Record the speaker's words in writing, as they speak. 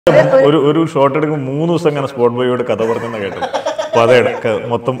ഒരു ഷോട്ട് എടുക്കുമ്പോൾ 3 ദിവസം അങ്ങനെ സ്പോട്ട് ബോയോട് കഥ പറഞ്ഞെന്ന് കേട്ടത്. അപ്പൊ അതെ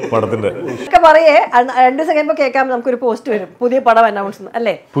മൊത്തം പടത്തിന്റെ പറയേ 2 ദിവസം കഴിയുമ്പോൾ കേൾക്കാം നമുക്കൊരു പോസ്റ്റ് വരും പുതിയ പടം അനൗൺസ്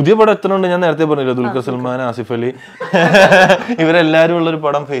അല്ലേ? പുതിയ പടം എത്രയുണ്ട് ഞാൻ നേരത്തെ പറഞ്ഞില്ല. ദുൽഖർ സൽമാൻ, ആസിഫ് അലി ഇവരെല്ലാരും ഉള്ള ഒരു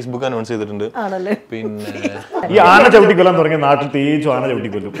പടം ഫേസ്ബുക്ക് അനൗൺസ് ചെയ്തിട്ടുണ്ട്. പിന്നെ ഈ ആന ചവിട്ടിക്കൊല്ലാൻ തുടങ്ങിയ നാട്ടിൽ തേച്ചു ആന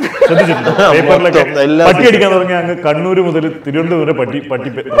ചവിട്ടിക്കൊല്ലും ശ്രദ്ധിച്ചിട്ടുണ്ടോ? പേപ്പറിലൊക്കെ പട്ടി അടിക്കാൻ തുടങ്ങിയ അങ്ങ് കണ്ണൂർ മുതൽ തിരുവനന്തപുരം പട്ടി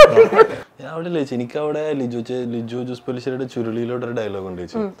ഞാൻ അവിടെ ചോദിച്ചു, എനിക്ക് അവിടെ ലിജോ ജോസ് പല്ലിശ്ശേരിയുടെ ചുരുളിയിലോട്ട് ഒരു ഡയലോഗ് ഉണ്ട്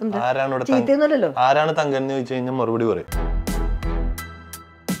ചോദിച്ചു, ആരാണ് തങ്കൻ എന്ന് ചോദിച്ചു കഴിഞ്ഞാൽ മറുപടി പറയും.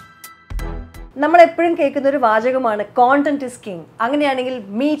 നമ്മൾ എപ്പോഴും കേൾക്കുന്ന ഒരു വാചകമാണ് കോണ്ടന്റ് ഇസ് കിങ്. അങ്ങനെയാണെങ്കിൽ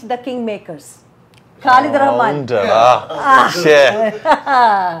meet the king makers. Khalid Rahman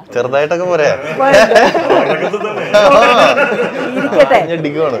ചെറുതായിട്ടൊക്കെ പറയാ ഇരിക്കട്ടെ.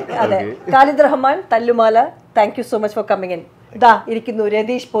 അതെ, ഖാലിദ് റഹ്മാൻ, തല്ലുമാല, thank you so much for coming in. ദാ ഇരിക്കുന്നു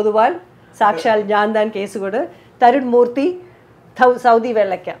രതീഷ് പൊതുവാൾ, സാക്ഷാൽ ജാൻദാൻ കേസുകോട്, തരുൺ മൂർത്തി, സൗദി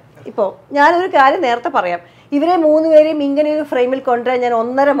വെള്ളയ്ക്ക. ഇപ്പോൾ ഞാനൊരു കാര്യം നേരത്തെ പറയാം, ഇവരെ 3 പേരെയും ഇങ്ങനെ ഒരു ഫ്രെയിമിൽ കൊണ്ടുവരാൻ ഞാൻ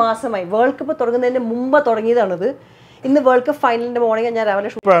 1.5 മാസമായി. വേൾഡ് കപ്പ് തുടങ്ങുന്നതിന് മുമ്പ് തുടങ്ങിയതാണിത്. ഇന്ന് വേൾഡ് കപ്പ് ഫൈനലിന്റെ മോർണിംഗ് ഞാൻ രാവിലെ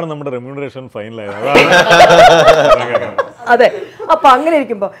നമ്മുടെ റെമ്യൂണറേഷൻ ഫൈനലായത്. അതെ, അപ്പൊ അങ്ങനെ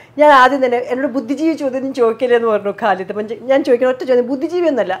ഇരിക്കുമ്പോൾ ഞാൻ ആദ്യം തന്നെ എന്നോട് ബുദ്ധിജീവി ചോദ്യം ചോദിക്കരുതെന്ന് പറഞ്ഞു ഖാലിദ്. അപ്പം ഞാൻ ചോദിക്കുന്ന ഒറ്റ ചോദ്യം, ബുദ്ധിജീവി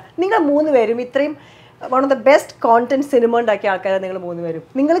ഒന്നല്ല, നിങ്ങൾ 3 പേരും ഇത്രയും one of the best content cinema ഉണ്ടാക്കിയ ആൾക്കാരാണ് നിങ്ങൾ 3 പേരും.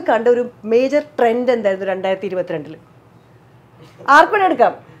 നിങ്ങൾ കണ്ട ഒരു മേജർ ട്രെൻഡ് എന്തായിരുന്നു 2022? ആർക്കും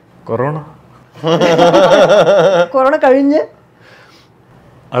എടുക്കാം. കൊറോണ കഴിഞ്ഞ്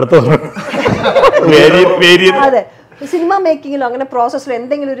അതെ, സിനിമ മേക്കിങ്ങിലോ അങ്ങനെ പ്രോസസ്സിലോ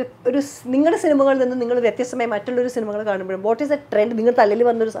എന്തെങ്കിലും ഒരു നിങ്ങളുടെ സിനിമകളിൽ നിന്ന് നിങ്ങൾ വ്യത്യസ്തമായി മറ്റുള്ളൊരു സിനിമകൾ കാണുമ്പോഴും വാട്ട് ഈസ് എ ട്രെൻഡ്? നിങ്ങൾ തലയിൽ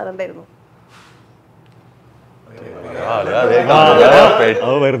വന്നൊരു സാധനം എന്തായിരുന്നു?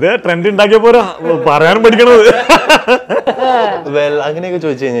 വെറുതെ ട്രെൻഡ് ഉണ്ടാക്കിയ പോരാ, പറയാനും പഠിക്കണത്. അങ്ങനെയൊക്കെ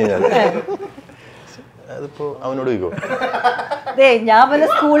ചോദിച്ചു കഴിഞ്ഞാൽ അതിപ്പോ അവനോട് ചോദിക്കോ? ഞാൻ വല്ല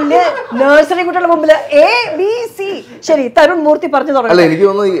സ്കൂളില് നഴ്സറി കുട്ടികളുടെ മുമ്പില് ABC. ശരി, തരുൺ മൂർത്തി പറഞ്ഞു തുടങ്ങി. അല്ല, എനിക്ക്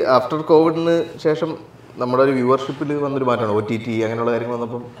തോന്നുന്നു ആഫ്റ്റർ കോവിഡിന് ശേഷം നമ്മുടെ ഒരു വ്യൂവർഷിപ്പിൽ വന്നൊരു മാറ്റമാണ്. OTT അങ്ങനെയുള്ള കാര്യങ്ങൾ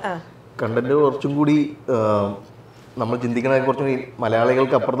വന്നപ്പം കണ്ടന്റ് കുറച്ചും കൂടി നമ്മൾ ചിന്തിക്കണ കുറച്ചും കൂടി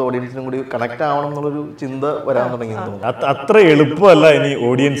മലയാളികൾക്ക് അപ്പുറത്തെ ഓഡിയൻസിനും കൂടി കണക്ട് ആവണം എന്നുള്ളൊരു ചിന്ത വരാൻ തുടങ്ങി. അത്ര എളുപ്പമല്ല ഇനി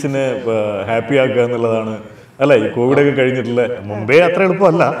ഓഡിയൻസിനെ ഹാപ്പി ആക്കുക എന്നുള്ളതാണ്. അല്ല, ഈ കോവിഡ് ഒക്കെ കഴിഞ്ഞിട്ടുള്ള മുമ്പേ അത്ര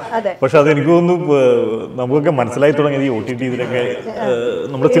എളുപ്പമല്ല. പക്ഷെ അത് എനിക്ക് തോന്നുന്നു നമുക്കൊക്കെ മനസ്സിലായി തുടങ്ങിയത് ഈ OTT ഇതിലൊക്കെ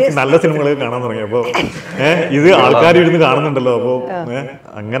നമ്മുടെ നല്ല സിനിമകളൊക്കെ കാണാൻ തുടങ്ങി. അപ്പൊ ഇത് ആൾക്കാർ ഇരുന്ന് കാണുന്നുണ്ടല്ലോ. അപ്പൊ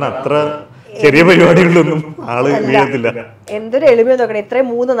അങ്ങനെ അത്ര ചെറിയ പരിപാടികളിലൊന്നും ആള് വീഴത്തില്ല. എന്തൊരു എളിമ നോക്കണം. ഇത്രയും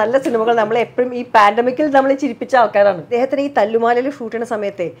 3 നല്ല സിനിമകൾ നമ്മളെ എപ്പോഴും ഈ പാൻഡമിക്കിൽ നമ്മളെ ചിരിപ്പിച്ച ആൾക്കാരാണ്. അദ്ദേഹത്തിന് ഈ തല്ലുമാലയിൽ ഷൂട്ട് ചെയ്യുന്ന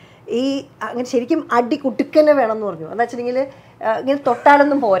സമയത്തെ ഈ അങ്ങനെ ശരിക്കും അടി കുട്ടിക്കന്നെ വേണം എന്ന് പറഞ്ഞു. എന്താ വെച്ചിട്ടുണ്ടെങ്കിൽ ഇങ്ങനെ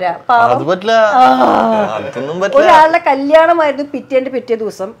തൊട്ടാലൊന്നും പോരാ. ഒരാളുടെ കല്യാണമായിരുന്നു പിറ്റേ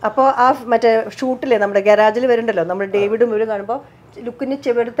ദിവസം. അപ്പോൾ ആ മറ്റേ ഷൂട്ടില്ലേ നമ്മുടെ ഗരാജിൽ വരുന്നുണ്ടല്ലോ, നമ്മുടെ ഡേവിഡും ഇവരും കാണുമ്പോൾ ലുക്കിന്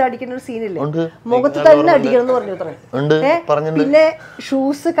ചെവിടുത്ത് അടിക്കുന്ന ഒരു സീനില്ലേ, മുഖത്ത് തന്നെ അടിക്കണം എന്ന് പറഞ്ഞു അത്ര. പിന്നെ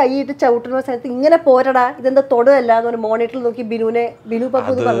ഷൂസ് കൈയിട്ട് ചവിട്ടുന്ന സ്ഥലത്ത് ഇങ്ങനെ പോരടാ, ഇതെന്താ തൊടല്ല എന്ന് പറഞ്ഞു മോണിറ്ററിൽ നോക്കി ബിനു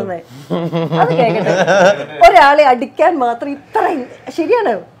പപ്പു എന്ന് പറഞ്ഞേ. അത് കേൾക്കട്ടെ, ഒരാളെ അടിക്കാൻ മാത്രം ഇത്ര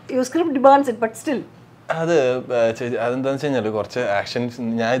ശരിയാണ്. U script demands it, but still അത് അതെന്താന്ന് വെച്ച് കഴിഞ്ഞാല് കുറച്ച് ആക്ഷൻ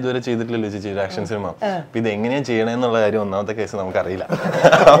ഞാൻ ഇതുവരെ ചെയ്തിട്ടില്ലല്ലോ ചേച്ചി ആക്ഷൻ സിനിമ. അപ്പൊ ഇത് എങ്ങനെയാ ചെയ്യണമെന്നുള്ള കാര്യം ഒന്നാമത്തെ കേസ് നമുക്കറിയില്ല.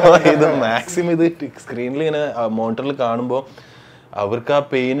 അപ്പൊ ഇത് മാക്സിമം ഇത് സ്ക്രീനിൽ ഇങ്ങനെ മോണിറ്ററിൽ കാണുമ്പോൾ അവർക്ക് ആ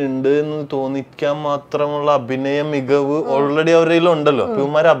പെയിൻ ഉണ്ട് എന്ന് തോന്നിക്കാൻ മാത്രമുള്ള അഭിനയ മികവ് ഓൾറെഡി അവരുടെ ഉണ്ടല്ലോ. അപ്പൊ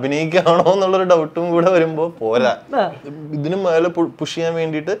ഇവന്മാരെ അഭിനയിക്കാണോ എന്നുള്ളൊരു ഡൗട്ടും കൂടെ വരുമ്പോ പോരാ. ഇതിന് മേലെ പുഷ് ചെയ്യാൻ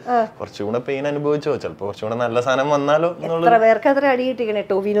വേണ്ടിട്ട് കുറച്ചുകൂടെ പെയിൻ അനുഭവിച്ചോ, ചിലപ്പോ കുറച്ചുകൂടെ നല്ല സാധനം വന്നാലോ എന്നുള്ള. പേർക്ക് അത്ര അടി കിട്ടി.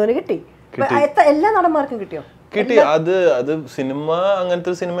 ടോവിനോന് കിട്ടി, എല്ലാ നടന്മാർക്കും കിട്ടിയോ? കിട്ടി. അത് സിനിമ അങ്ങനത്തെ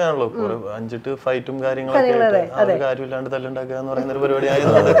ഒരു സിനിമയാണല്ലോ. 5 ഫൈറ്റും കാര്യങ്ങളൊക്കെ കാര്യമില്ലാണ്ട് തല്ലുണ്ടാക്കുക എന്ന് പറയുന്ന ഒരു പരിപാടി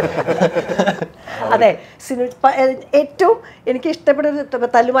ആയതുകൊണ്ട്. അതെ, ഏറ്റവും എനിക്ക് ഇഷ്ടപ്പെട്ട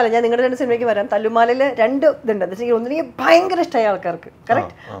തല്ലുമാല. ഞാൻ നിങ്ങളുടെ 2 സിനിമയ്ക്ക് വരാം. തല്ലുമാലയിൽ 2 ഇതുണ്ട്. ഒന്നിനെങ്കിൽ ഭയങ്കര ഇഷ്ടമായ ആൾക്കാർക്ക്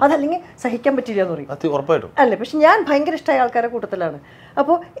കറക്റ്റ്, അതല്ലെങ്കിൽ സഹിക്കാൻ പറ്റില്ല എന്ന് പറയും. ഉറപ്പായിട്ടും അല്ലേ? പക്ഷെ ഞാൻ ഭയങ്കര ഇഷ്ടമായ ആൾക്കാരുടെ കൂട്ടത്തിലാണ്.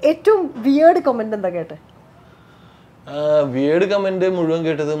 അപ്പോൾ ഏറ്റവും വിയേർഡ് കമന്റ് എന്താ കേട്ടെ? വിയേർഡ് കമന്റ് മുഴുവൻ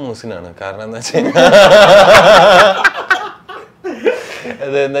കേട്ടത് മൂസിനാണ്. കാരണം എന്താ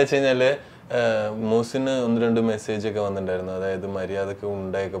വെച്ച് കഴിഞ്ഞാൽ മൂസിന് 1-2 മെസ്സേജ് ഒക്കെ വന്നിട്ടുണ്ടായിരുന്നു. അതായത് മര്യാദക്ക്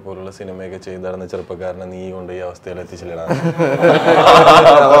ഉണ്ടായൊക്കെ പോലുള്ള സിനിമയൊക്കെ ചെയ്തായിരുന്ന ചെറുപ്പക്കാരനെ നീ കൊണ്ട് ഈ അവസ്ഥയിൽ എത്തിച്ചില്ലടാ.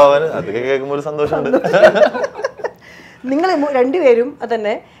 അപ്പൊ അവന് അതൊക്കെ കേൾക്കുമ്പോൾ ഒരു സന്തോഷമുണ്ട്. നിങ്ങൾ 2 പേരും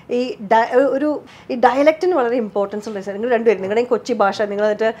അതന്നെ ഈ ഡയലക്റ്റിന് വളരെ ഇമ്പോർട്ടൻസ് ഉള്ള നിങ്ങൾ 2 പേരും. നിങ്ങളുടെ കൊച്ചി ഭാഷ നിങ്ങൾ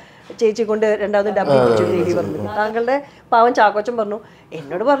എന്നിട്ട് ചേച്ചി കൊണ്ട് 2ാമത് ഡബിങ് രീതി പറഞ്ഞു. താങ്കളുടെ പാവൻ ചാക്കോച്ചൻ പറഞ്ഞു,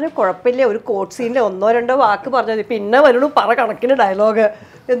 എന്നോട് പറഞ്ഞു കുഴപ്പമില്ല, ഒരു കോട്ട് സീനിൽ 1-2 വാക്ക് പറഞ്ഞാൽ പിന്നെ വരണു പറ കണക്കിന് ഡയലോഗ്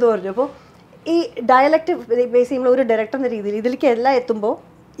എന്ന് പറഞ്ഞു. അപ്പോൾ ഈ ഡയലക്റ്റ് ബേസ് ചെയ്യുമ്പോൾ ഒരു ഡയറക്ടർ എന്ന രീതിയിൽ ഇതിലേക്ക് എല്ലാം എത്തുമ്പോൾ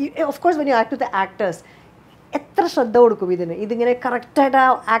of course when you act with the actors എത്ര ശ്രദ്ധ കൊടുക്കും ഇതിങ്ങനെ കറക്റ്റായിട്ട് ആ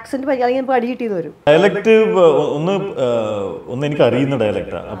ആക്സെന്റ് അല്ലെങ്കിൽ അടി കിട്ടിയെന്ന് വരും? ഡയലക്റ്റ് ഒന്ന് എനിക്ക് അറിയുന്ന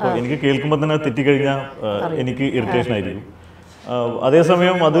ഡയലക്റ്റാണ്. അപ്പോൾ എനിക്ക് കേൾക്കുമ്പോൾ തന്നെ തെറ്റിക്കഴിഞ്ഞാൽ എനിക്ക് ഇറിറ്റേഷൻ ആയിരിക്കും.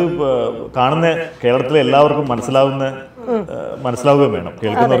 അതേസമയം അത് കാണുന്ന കേരളത്തിലെ എല്ലാവർക്കും മനസ്സിലാവുകയും വേണം,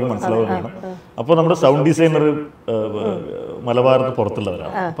 കേൾക്കുന്നവർക്ക് മനസ്സിലാവുകയും വേണം. അപ്പോൾ നമ്മുടെ സൗണ്ട് ഡിസൈനർ മലബാറിന്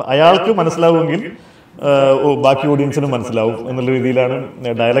പുറത്തുള്ളവരാണ്. അപ്പോൾ അയാൾക്ക് മനസ്സിലാവുമെങ്കിൽ ബാക്കി ഓഡിയൻസിന് മനസ്സിലാവും എന്നുള്ള രീതിയിലാണ്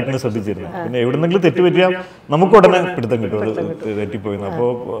ഡയലക്റ്റിനെ ശ്രദ്ധിച്ചിരുന്നത്. പിന്നെ എവിടെന്നെങ്കിലും തെറ്റുപറ്റിയാൽ നമുക്ക് ഉടനെ പിടുത്തം കിട്ടും അത് തെറ്റിപ്പോയിന്ന്. അപ്പോൾ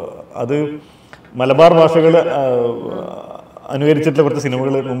അത് മലബാർ ഭാഷകൾ അനുകരിച്ചിട്ടുള്ള കുറച്ച്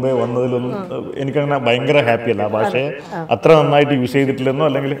സിനിമകൾ മുമ്പേ വന്നതിലൊന്നും എനിക്കങ്ങനെ ഭയങ്കര ഹാപ്പിയല്ല. ആ ഭാഷയെ അത്ര നന്നായിട്ട് യൂസ് ചെയ്തിട്ടില്ലെന്നോ,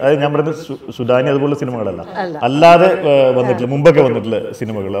 അല്ലെങ്കിൽ അത് ഞാൻ പറയുന്നത് സുഡാനി അതുപോലുള്ള സിനിമകളല്ല, അല്ലാതെ വന്നിട്ടില്ല, മുമ്പൊക്കെ വന്നിട്ടുള്ള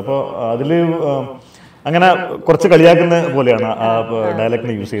സിനിമകൾ. അപ്പോൾ അതിൽ അങ്ങനെ കുറച്ച് കളിയാക്കുന്ന പോലെയാണ് ആ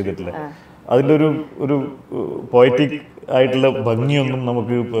ഡയലക്റ്റിനെ യൂസ് ചെയ്തിട്ടുള്ളത്. അതിൻ്റെ ഒരു പോയറ്റിക് ആയിട്ടുള്ള ഭംഗിയൊന്നും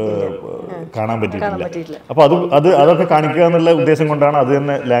നമുക്ക് കാണാൻ പറ്റിയിട്ടില്ല. അപ്പോൾ അതൊക്കെ കാണിക്കുക എന്നുള്ള ഉദ്ദേശം കൊണ്ടാണ് അത്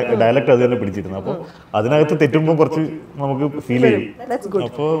തന്നെ ഡയലക്റ്റ് അത് തന്നെ പിടിച്ചിരുന്നത്. അപ്പോൾ അതിനകത്ത് തെറ്റുമ്പോൾ കുറച്ച് നമുക്ക് ഫീൽ ചെയ്യും.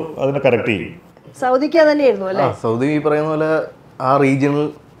 അപ്പോൾ അതിനെ കറക്റ്റ് ചെയ്യും. സൗദിക്ക് തന്നെയായിരുന്നു അല്ലേ? സൗദി ഈ പറയുന്ന പോലെ ആ റീജിയണൽ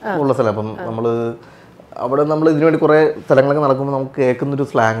ഉള്ള സ്ഥലം. അപ്പം അവിടെ നമ്മൾ ഇതിനുവേണ്ടി കുറേ സ്ഥലങ്ങളൊക്കെ നടക്കുമ്പോൾ നമുക്ക് കേൾക്കുന്നൊരു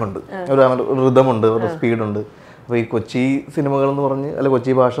സ്ലാങ് ഉണ്ട്, ഒരു റിതമുണ്ട്, ഒരു സ്പീഡുണ്ട്. അപ്പോൾ ഈ കൊച്ചി സിനിമകൾ എന്ന് പറഞ്ഞ് അല്ല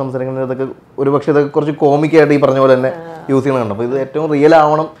കൊച്ചി ഭാഷ സംസാരിക്കുന്നത് അതൊക്കെ ഒരു പക്ഷേ ഇതൊക്കെ കുറച്ച് കോമിക്കായിട്ട് ഈ പറഞ്ഞ പോലെ തന്നെ യൂസ് ചെയ്യണുണ്ട്. അപ്പോൾ ഇത് ഏറ്റവും റിയൽ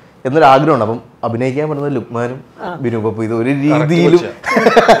ആവണം എന്നൊരു ആഗ്രഹമുണ്ട്. അപ്പം അഭിനയിക്കാൻ പറ്റുന്നത് ലുക്മാനും ബിനു. അപ്പോൾ ഇത്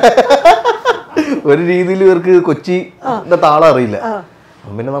ഒരു രീതിയിലും ഇവർക്ക് കൊച്ചി താളം അറിയില്ല.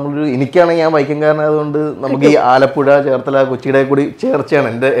 അപ്പം പിന്നെ എനിക്കാണെങ്കിൽ ഞാൻ വൈക്കംകാരനായതുകൊണ്ട് നമുക്ക് ഈ ആലപ്പുഴ, ചേർത്തല, കൊച്ചിയുടെ കൂടി ചേർച്ചയാണ്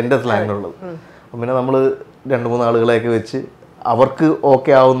എൻ്റെ സ്ലാങ്ങിനുള്ളത്. അപ്പം പിന്നെ നമ്മൾ 2-3 ആളുകളെയൊക്കെ വെച്ച് അവർക്ക്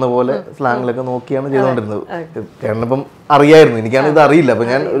ഓക്കെ ആവുന്ന പോലെ സ്ലാങ്ങിലൊക്കെ നോക്കിയാണ് ചെയ്തുകൊണ്ടിരുന്നത്. കാരണം ഇപ്പം അറിയായിരുന്നു, എനിക്കാണ് ഇത് അറിയില്ല. അപ്പം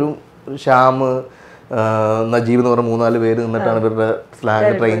ഞാൻ ഒരു ശ്യാം, നജീബ് എന്ന് പറഞ്ഞ 3-4 പേര് നിന്നിട്ടാണ് ഇവരുടെ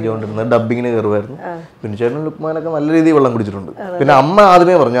സ്ലാങ് ട്രെയിൻ ചെയ്തുകൊണ്ടിരുന്നത്. ഡബ്ബിങ്ങിന് കയറുമായിരുന്നു. പിന്നെ ചേട്ടൻ ലുക്മാനൊക്കെ നല്ല രീതിയിൽ വെള്ളം കുടിച്ചിട്ടുണ്ട്. പിന്നെ അമ്മ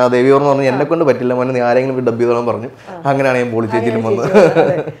ആദ്യമേ പറഞ്ഞു, ആ ദേവിയോർന്ന് പറഞ്ഞു എന്നെ കൊണ്ട് പറ്റില്ല മോനെ, നീ ആരെങ്കിലും ഡബ്ബ് ചെയ്തോളം പറഞ്ഞു. അങ്ങനെയാണ് ഞാൻ പോളിച്ചേച്ചിയിലും വന്നത്.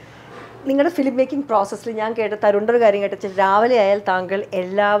 നിങ്ങളുടെ ഫിലിം മേക്കിംഗ് പ്രോസസ്സിൽ ഞാൻ കേട്ട തരുണിൻ്റെ ഒരു കാര്യം കേട്ട, രാവിലെ ആയാൽ താങ്കൾ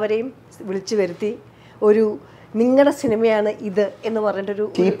എല്ലാവരെയും വിളിച്ചു വരുത്തി ഒരു നിങ്ങളുടെ സിനിമയാണ് ഇത് എന്ന് പറഞ്ഞിട്ടൊരു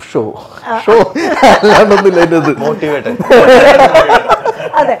ഷോ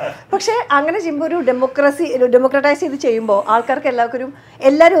അതെ. പക്ഷെ അങ്ങനെ ചെയ്യുമ്പോൾ ഒരു ഡെമോക്രറ്റൈസ് ചെയ്ത് ചെയ്യുമ്പോൾ ആൾക്കാർക്ക്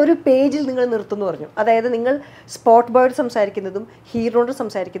എല്ലാവരും ഒരു പേജിൽ നിങ്ങൾ നിർത്തുമെന്ന് പറഞ്ഞു. അതായത് നിങ്ങൾ സ്പോട്ട് ബോയോട് സംസാരിക്കുന്നതും ഹീറോയോട്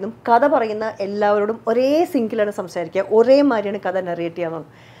സംസാരിക്കുന്നതും കഥ പറയുന്ന എല്ലാവരോടും ഒരേ സിങ്കിലാണ് സംസാരിക്കുക, ഒരേ മാതിരിയാണ് കഥ നറേറ്റ് ചെയ്യാമെന്നാണ്.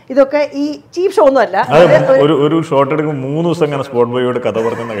 ഇതൊക്കെ ഈ ചീഫ് ഷോ ഒന്നും അല്ല. ഒരു ഷോട്ട് എടുക്കുമ്പോൾ 3 ദിവസം അങ്ങനെ സ്പോട്ട് ബോയോട് കഥ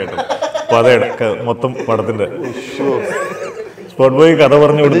പറഞ്ഞെന്ന് കേട്ടത്. മൊത്തം പടത്തിന്റെ സ്പോട്ട് ബോയ് കഥ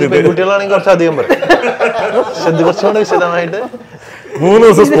പറഞ്ഞു കൊടുത്തിട്ട് കുട്ടികളാണെങ്കിൽ കുറച്ചധികം വിശദമായിട്ട് 3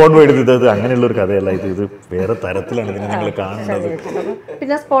 ദിവസം സ്പോട്ട് ബോയ് എടുത്തത്. അങ്ങനെയുള്ള ഒരു കഥയല്ല ഇത് വേറെ തരത്തിലാണ് ഇതിനെ നിങ്ങൾ കാണുന്നത്.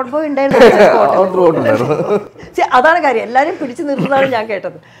 പിന്നെ സ്പോട്ട് ബോയ് ഉണ്ടായിരുന്നു. അതാണ് കാര്യം, എല്ലാരും പിടിച്ചു നിർത്തുന്നതാണ് ഞാൻ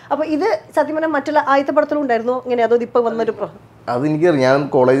കേട്ടത്. അപ്പൊ ഇത് സത്യം പറഞ്ഞാൽ മറ്റുള്ള ആദ്യത്തെ പടത്തിലും ഉണ്ടായിരുന്നു ഇങ്ങനെ? അതോ ഇപ്പൊ വന്നൊരു അതെനിക്കറിയാം. ഞാൻ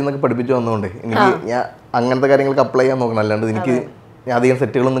കോളേജിൽ നിന്നൊക്കെ പഠിപ്പിച്ചു വന്നതുകൊണ്ട് ഞാൻ അങ്ങനത്തെ കാര്യങ്ങൾക്ക് അപ്ലൈ ചെയ്യാൻ നോക്കണം. അല്ലാണ്ട് ഞാൻ അധികം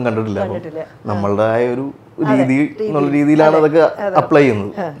സെറ്റുകളൊന്നും കണ്ടിട്ടില്ല. അപ്പം നമ്മളുടേതായ ഒരു രീതി എന്നുള്ള രീതിയിലാണ് അതൊക്കെ അപ്ലൈ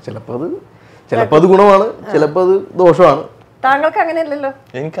ചെയ്യുന്നത്. ചിലപ്പോൾ അത് ഗുണമാണ്, ചിലപ്പോൾ അത് ദോഷമാണ്. താങ്കൾക്ക് അങ്ങനെയല്ലല്ലോ.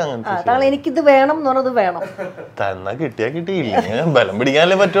 താങ്കൾ എനിക്കിത് വേണം എന്ന് പറഞ്ഞത് വേണം. കിട്ടിയാ കിട്ടിയില്ല, ബലം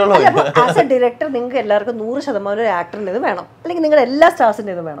പിടിക്കാനല്ലേ പറ്റുള്ളൂ. ആസ് എ ഡയറക്ടർ നിങ്ങൾക്ക് എല്ലാവർക്കും 100% ഒരു ആക്ടറിൻ്റെത് വേണം, അല്ലെങ്കിൽ നിങ്ങളുടെ എല്ലാ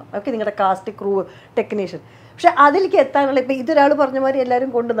സ്റ്റാർസിൻ്റെതും വേണം. ഓക്കെ, നിങ്ങളുടെ കാസ്റ്റ്, ക്രൂ, ടെക്നീഷ്യൻ. പക്ഷെ അതിലേക്ക് എത്താനുള്ള ഇപ്പം ഇതൊരാൾ പറഞ്ഞ മാതിരി എല്ലാവരും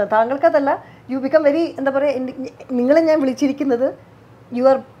കൊണ്ടുവന്നത് താങ്കൾക്കതല്ല. യു ബിക്കം വെരി എന്താ പറയുക, നിങ്ങളെ ഞാൻ വിളിച്ചിരിക്കുന്നത്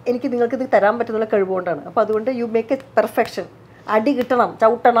എനിക്ക് നിങ്ങൾക്കിത് തരാൻ പറ്റുന്ന കഴിവുകൊണ്ടാണ്. അപ്പോൾ അതുകൊണ്ട് യു മേക്ക് എ പെർഫെക്ഷൻ. അടി കിട്ടണം,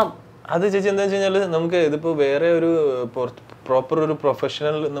 ചവിട്ടണം. അത് ചേച്ചി എന്താ വെച്ച് കഴിഞ്ഞാൽ നമുക്ക് ഇതിപ്പോൾ വേറെ ഒരു പ്രോപ്പർ ഒരു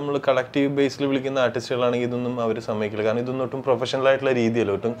പ്രൊഫഷണൽ നമ്മൾ കളക്റ്റീവ് ബേസിൽ വിളിക്കുന്ന ആർട്ടിസ്റ്റുകളാണെങ്കിൽ ഇതൊന്നും അവർ സമ്മതിക്കില്ല. കാരണം ഇതൊന്നും ഒട്ടും പ്രൊഫഷണൽ ആയിട്ടുള്ള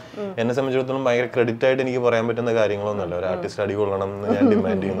രീതിയല്ല. ഒട്ടും എന്നെ സംബന്ധിച്ചിടത്തോളം ഭയങ്കര ക്രെഡിറ്റ് ആയിട്ട് എനിക്ക് പറയാൻ പറ്റുന്ന കാര്യങ്ങളൊന്നുമല്ല. ഒരു ആർട്ടിസ്റ്റ് അടികൊള്ളണം എന്ന് ഞാൻ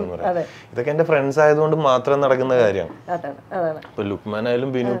ഡിമാൻഡ് ചെയ്യുന്നു പറയാം. ഇതൊക്കെ എൻ്റെ ഫ്രണ്ട്സ് ആയതുകൊണ്ട് മാത്രം നടക്കുന്ന കാര്യമാണ്. ഇപ്പൊ ലുക്മാൻ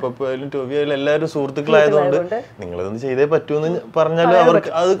ആയാലും ബിനു പപ്പു ആയാലും ടോബി ആയാലും എല്ലാവരും സുഹൃത്തുക്കളായതുകൊണ്ട് നിങ്ങളിതൊന്ന് ചെയ്തേ പറ്റൂന്ന് പറഞ്ഞാലും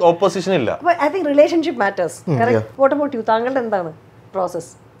അവർക്ക് അത് ഓപ്പോസിഷൻ ഇല്ല. Relationship matters. What about you? താങ്കളുടെ എന്താണ്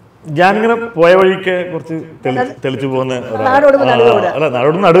പ്രോസസ്? ഞാനിങ്ങനെ പോയ വഴിക്ക് കുറച്ച് തെളിച്ചു പോകുന്ന അല്ല, നാടോട്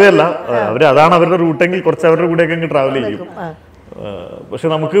നടുവല്ല, അതാണ് അവരുടെ റൂട്ടെങ്കിൽ കുറച്ച് അവരുടെ കൂടെയൊക്കെ അങ്ങ് ട്രാവൽ ചെയ്യും. പക്ഷെ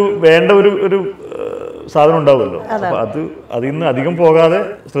നമുക്ക് വേണ്ട ഒരു സാധനം ഉണ്ടാവുമല്ലോ, അപ്പൊ അതിൽ നിന്ന് അധികം പോകാതെ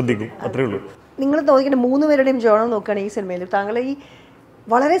ശ്രദ്ധിക്കും, അത്രേ ഉള്ളൂ. നിങ്ങൾ നോക്കിയിട്ട് 3 പേരുടെയും ജോണം നോക്കുകയാണെങ്കിൽ ഈ സിനിമയിൽ താങ്കൾ ഈ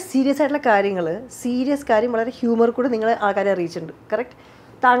വളരെ സീരിയസ് ആയിട്ടുള്ള സീരിയസ് കാര്യം വളരെ ഹ്യൂമർ കൂടെ നിങ്ങൾ ആൾക്കാരെ അറിയിച്ചിട്ടുണ്ട്. കറക്റ്റ്.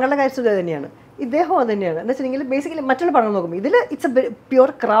 താങ്കളുടെ കാര്യം ഇത് തന്നെയാണ്, ഇദ്ദേഹം അത് തന്നെയാണ്. എന്താ വെച്ചിട്ടുണ്ടെങ്കിൽ ബേസിക്കലി മറ്റുള്ള പടം നോക്കുമ്പോൾ ഇതിൽ it's A pure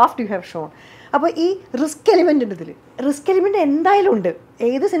craft you have shown. അപ്പോൾ ഈ റിസ്ക് എലിമെൻ്റ് ഉണ്ട് ഇതിൽ. റിസ്ക് എലിമെൻ്റ് എന്തായാലും ഉണ്ട്,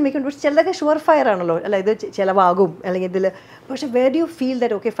 ഏത് സിനിമയ്ക്കുണ്ട്. പക്ഷെ ചിലതൊക്കെ ഷുവർ ഫയർ ആണല്ലോ, അല്ല ഇത് ചിലവാകും അല്ലെങ്കിൽ ഇതിൽ. പക്ഷെ where do you feel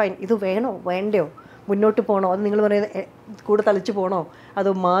that okay fine ഇത് വേണോ വേണ്ടയോ, മുന്നോട്ട് പോകണോ, അത് നിങ്ങൾ പറയുന്നത് കൂടെ തളിച്ചു പോകണോ,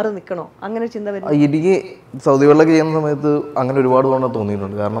 അതോ മാറി നിൽക്കണോ, അങ്ങനെ ചിന്ത വരുന്നത്? എനിക്ക് സൗദി വെള്ളമൊക്കെ ചെയ്യുന്ന സമയത്ത് അങ്ങനെ ഒരുപാട് തവണ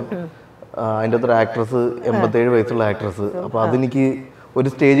തോന്നിയിട്ടുണ്ട്. കാരണം അതിൻ്റെ അത്ര ആക്ട്രസ് 87 വയസ്സുള്ള ആക്ട്രസ്. അപ്പോൾ അതെനിക്ക് ഒരു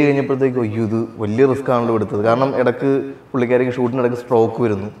സ്റ്റേജ് കഴിഞ്ഞപ്പോഴത്തേക്കും അയ്യോ ഇത് വലിയ റിസ്ക് ആണല്ലോ എടുത്തത്. കാരണം ഇടയ്ക്ക് പുള്ളിക്കാരിക്ക് ഷൂട്ടിനിടയ്ക്ക് സ്ട്രോക്ക്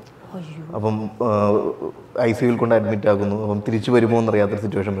വരുന്നു, അപ്പം ICUവിൽ കൊണ്ട് അഡ്മിറ്റ് ആക്കുന്നു. അപ്പം തിരിച്ചു വരുമോ എന്നറിയാത്തൊരു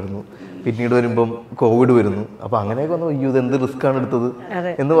സിറ്റുവേഷൻ വരുന്നു. പിന്നീട് വരുമ്പം കോവിഡ് വരുന്നു. അപ്പം അങ്ങനെയൊക്കെ വന്നു അയ്യോ ഇത് എന്ത് റിസ്ക് ആണ് എടുത്തത്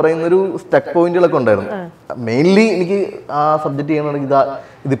എന്ന് പറയുന്നൊരു സ്റ്റക്ക് പോയിന്റുകളൊക്കെ ഉണ്ടായിരുന്നു. മെയിൻലി എനിക്ക് ആ സബ്ജക്റ്റ് ചെയ്യണമെങ്കിൽ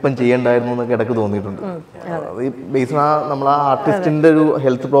ഇതിപ്പം ചെയ്യേണ്ടായിരുന്നു എന്നൊക്കെ ഇടയ്ക്ക് തോന്നിയിട്ടുണ്ട്. ബേസ്ഡ് ആ നമ്മൾ ആ ആർട്ടിസ്റ്റിന്റെ ഒരു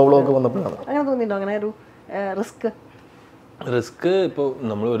ഹെൽത്ത് പ്രോബ്ലം ഒക്കെ വന്നപ്പോഴാണ് അങ്ങനെ തോന്നിയിട്ടുണ്ടോ? അങ്ങനെ ഒരു റിസ്ക് ഇപ്പോൾ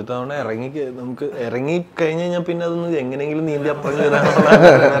നമ്മൾ ഒരു തവണ നമുക്ക് ഇറങ്ങി കഴിഞ്ഞ് കഴിഞ്ഞാൽ പിന്നെ അതൊന്ന് എങ്ങനെയെങ്കിലും നീന്തി അപ്പുറം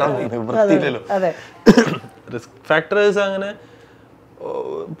വൃത്തിയില്ലല്ലോ. റിസ്ക് ഫാക്ടേഴ്സ് അങ്ങനെ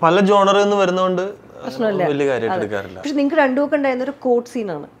പല ജോണറിൽ നിന്ന് വരുന്നതുകൊണ്ട് വലിയ കാര്യമായിട്ട് എടുക്കാറില്ല. പക്ഷെ നിങ്ങൾക്ക് രണ്ടുമൊക്കെ ഉണ്ടായിരുന്ന ഒരു കോട്ട്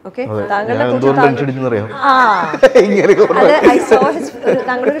സീനാണ്. ഓക്കെ,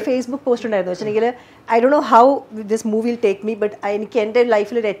 താങ്കളുടെ ഒരു ഫേസ്ബുക്ക് പോസ്റ്റ് ഉണ്ടായിരുന്നു വെച്ചിട്ടുണ്ടെങ്കിൽ I don't know how this movie will take me, but എനിക്ക് എൻ്റെ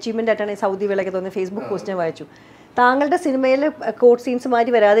ലൈഫിൽ ഒരു അച്ചീവ്മെന്റ് ആയിട്ടാണ് സൗദി വേളയ്ക്ക് തോന്നിയ ഫേസ്ബുക്ക് പോസ്റ്റ് ഞാൻ വായിച്ചു. താങ്കളുടെ സിനിമയിൽ കോട്ട് സീൻസ്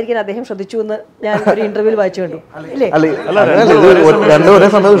മാറ്റി വരാതിരിക്കാൻ അദ്ദേഹം ശ്രദ്ധിച്ചു എന്ന് ഞാൻ ഒരു ഇന്റർവ്യൂവിൽ വായിച്ചു കണ്ടു. ഇല്ലേ?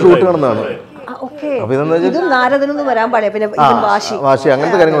 ഇതും നാരദനൊന്നും വരാൻ പാടില്ല. പിന്നെ വാശി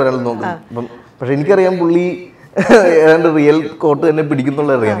അങ്ങനത്തെ കാര്യങ്ങൾ വരാൻ നോക്കും. പക്ഷെ എനിക്കറിയാം പുള്ളി ഏതാണ്ട് റിയൽ കോട്ട് തന്നെ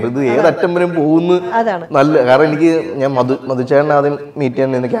പിടിക്കുന്നുള്ള അറിയാം. ഇത് ഏതറ്റം വരെ പോകുന്നു നല്ല. കാരണം എനിക്ക് ഞാൻ മധുചേട്ടൻ ആദ്യം മീറ്റ്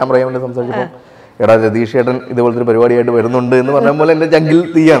ചെയ്യാൻ ക്യാമറ ചെയ്യാൻ വേണ്ടി സംസാരിച്ചപ്പോൾ എടാ രതീഷ് ചേട്ടൻ ഇതുപോലത്തെ ഒരു പരിപാടിയായിട്ട് വരുന്നുണ്ട് എന്ന് പറഞ്ഞ പോലെ എന്റെ ചങ്കിൽ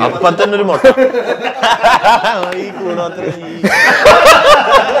തീയാണ്.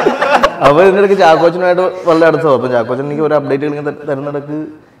 അപ്പൊ ഇതിനിടയ്ക്ക് ചാക്കോച്ചനുമായിട്ട് വളരെ അടുത്തോ. അപ്പൊ ചാക്കോച്ചൻ എനിക്ക് ഒരു അപ്ഡേറ്റുകൾ ഇങ്ങനെ തരുന്നിടക്ക്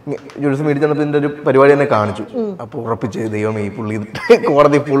ജോലിസ് മേടിച്ച് തന്നപ്പോൾ ഇതിന്റെ ഒരു പരിപാടി തന്നെ കാണിച്ചു. അപ്പൊ ഉറപ്പിച്ച് ദൈവമേ ഈ പുള്ളി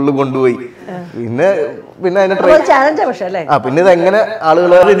കോടതി ഫുള്ള് കൊണ്ടുപോയി. പിന്നെ അതിനെ പിന്നെ ഇത് എങ്ങനെ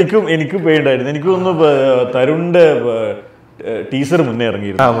ആളുകൾ എനിക്കും പേടിയായിരുന്നു. എനിക്ക് തോന്നുന്നു തരുണിന്റെ ടീസർ മുന്നേ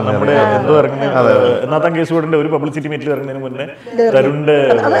ഇറങ്ങിയിരുന്നു. നമ്മുടെ എന്തോ ഇറങ്ങുന്ന എന്നാത്താം കേസുകൂടെ ഒരു പബ്ലിസിറ്റി മീറ്റിൽ ഇറങ്ങുന്നതിന് മുന്നേ തരുണിന്റെ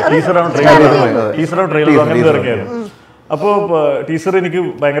ടീസറാണ് ട്രെയിലർ അങ്ങനെ ഇറങ്ങിയായിരുന്നു. അപ്പോൾ ടീസർ എനിക്ക്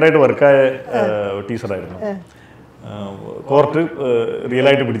ഭയങ്കരമായിട്ട് വർക്കായ ടീസറായിരുന്നു. കോർട്ട്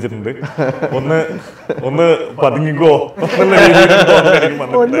റിയലായിട്ട് പിടിച്ചിട്ടുണ്ട്. ഒന്ന് പതുങ്ങിക്കോ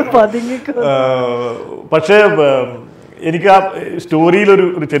പക്ഷേ എനിക്ക് ആ സ്റ്റോറിയിലൊരു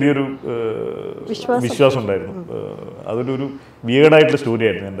ചെറിയൊരു വിശ്വാസം ഉണ്ടായിരുന്നു. അതൊരു വിയേർഡായിട്ടുള്ള സ്റ്റോറി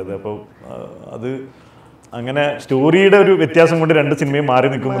ആയിരുന്നു എൻ്റെത്. അപ്പോൾ അത് അങ്ങനെ സ്റ്റോറിയുടെ ഒരു വ്യത്യാസം കൊണ്ട് രണ്ട് സിനിമയും മാറി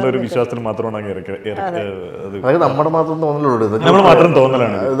നിൽക്കുന്നുള്ള ഒരു വിശ്വാസത്തിൽ മാത്രമാണ് നമ്മൾ മാത്രം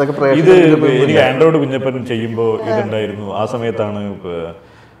തോന്നലാണ്. ഇത് എനിക്ക് ആൻഡ്രോയിഡ് കുഞ്ഞപ്പൻ ചെയ്യുമ്പോൾ ഇതുണ്ടായിരുന്നു. ആ സമയത്താണ്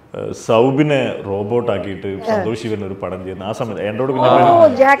സൗബിനെ റോബോട്ട് ആക്കിയിട്ട് സന്തോഷ് ശിവൻ ഒരു പടം ചെയ്യുന്നത്. ആ സമയത്ത് ആൻഡ്രോയിഡ് കുഞ്ഞപ്പൻ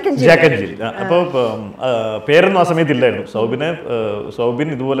ജാക്ക് ആൻഡ് ജിൽ. അപ്പോൾ പേരൊന്നും ആ സമയത്ത് ഇല്ലായിരുന്നു. സൗബിൻ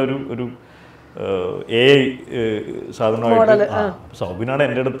ഇതുപോലെ ഒരു AI സാധനമായിട്ട് സൗബിനാണ്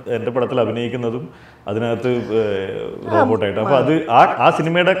എൻ്റെ പടത്തിൽ അഭിനയിക്കുന്നതും അതിനകത്ത് റോബോട്ടായിട്ട്. അപ്പോൾ അത് ആ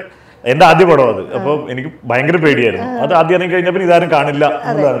സിനിമയുടെ എൻ്റെ ആദ്യ പടം അത്. അപ്പോൾ എനിക്ക് ഭയങ്കര പേടിയായിരുന്നു. അത് ആദ്യം ഇറങ്ങി കഴിഞ്ഞപ്പോൾ ഇതാരും കാണില്ല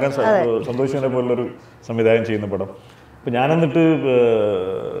എന്നുള്ളതാണ്. സന്തോഷ് ശിവനെ പോലുള്ളൊരു സംവിധാനം ചെയ്യുന്ന പടം. അപ്പം ഞാൻ എന്നിട്ട്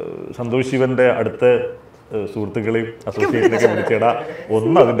സന്തോഷ് ശിവന്റെ അടുത്ത സുഹൃത്തുക്കളെയും അസോസിയേഷനൊക്കെ വിളിച്ചേടാ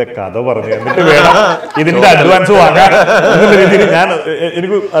ഒന്ന് അതിന്റെ കഥ പറഞ്ഞു എന്നിട്ട് വേണം ഇതിന്റെ അഡ്വാൻസ് വാങ്ങാൻ എന്നുള്ള രീതിയിൽ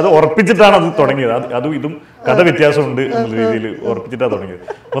എനിക്ക് അത് ഉറപ്പിച്ചിട്ടാണ് അത് തുടങ്ങിയത്. അതും ഇതും കഥ വ്യത്യാസമുണ്ട് എന്നുള്ള രീതിയിൽ ഉറപ്പിച്ചിട്ടാണ് തുടങ്ങിയത്.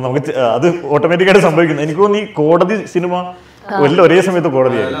 അപ്പൊ നമുക്ക് അത് ഓട്ടോമാറ്റിക്കായിട്ട് സംഭവിക്കുന്നത്. എനിക്ക് തോന്നുന്നു ഈ കോടതി സിനിമ എല്ലാം ഒരേ സമയത്ത്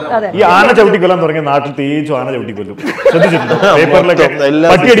കോടതിയായിരുന്നു. ഈ ആന ചവിട്ടിക്കൊല്ലാൻ തുടങ്ങിയ നാട്ടിൽ തേച്ചു ആന ചവിട്ടിക്കൊല്ലും. ശ്രദ്ധിച്ചിട്ടുണ്ടോ? പേപ്പറിലൊക്കെ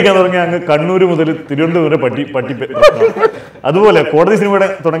പട്ടി അടിക്കാൻ തുടങ്ങിയ അങ്ങ് കണ്ണൂർ മുതൽ തിരുവനന്തപുരം പട്ടി അതുപോലെ കോടതി സിനിമയുടെ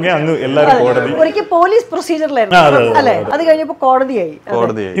തുടങ്ങിയ അങ്ങ് എല്ലാവരും കോടതി പോലീസ് അത് കഴിഞ്ഞപ്പോൾ കോടതിയായി.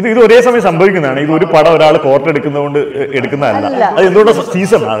 ഇത് ഒരേ സമയം സംഭവിക്കുന്നതാണ്. ഇത് ഒരു പടം ഒരാൾ കോർട്ട് എടുക്കുന്നതുകൊണ്ട് എടുക്കുന്നതല്ല. അത് എന്തുകൊണ്ട്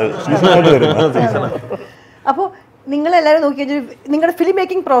സീസണാണ് സീസൺ. അപ്പോൾ നിങ്ങളെല്ലാവരും നോക്കിയാൽ നിങ്ങളുടെ ഫിലിം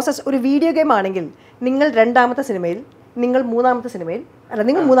മേക്കിംഗ് പ്രോസസ്സ് ഒരു വീഡിയോ ഗെയിം ആണെങ്കിൽ നിങ്ങൾ രണ്ടാമത്തെ സിനിമയിൽ, നിങ്ങൾ മൂന്നാമത്തെ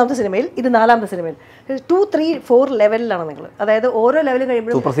സിനിമയിൽ, ഇത് നാലാമത്തെ സിനിമയിൽ 2, 3, 4 ലെവലിലാണ് നിങ്ങൾ. അതായത് ഓരോ ലെവലും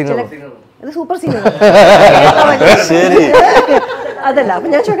കഴിയുമ്പോഴും ഇത് സൂപ്പർ സീൻ അതല്ല. അപ്പം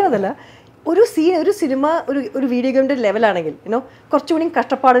ഞാൻ ചോദിക്കണതല്ല, ഒരു സിനിമ ഒരു വീഡിയോ ഗെയിമിൻ്റെ ലെവലാണെങ്കിൽ കുറച്ചുകൂടി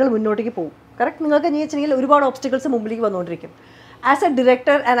കഷ്ടപ്പാടുകൾ മുന്നോട്ടേക്ക് പോകും. കറക്റ്റ്. നിങ്ങൾക്ക് എന്ന് വെച്ചിട്ടുണ്ടെങ്കിൽ ഒരുപാട് ഓബ്സ്റ്റക്കിൾസ് മുമ്പിലേക്ക് വന്നുകൊണ്ടിരിക്കും. As A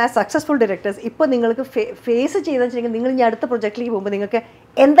director and as successful directors ഇപ്പോൾ നിങ്ങൾക്ക് ഫേസ് ചെയ്തെന്ന് വെച്ചിട്ടുണ്ടെങ്കിൽ നിങ്ങൾ ഇനി അടുത്ത പ്രൊജക്റ്റിലേക്ക് പോകുമ്പോൾ നിങ്ങൾക്ക്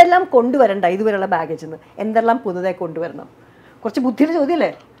എന്തെല്ലാം കൊണ്ടുവരണ്ട ഇതുവരെയുള്ള ബാഗേജിൽ നിന്ന് എന്തെല്ലാം പുതുതായി കൊണ്ടുവരണം? കുറച്ച് ബുദ്ധിയുടെ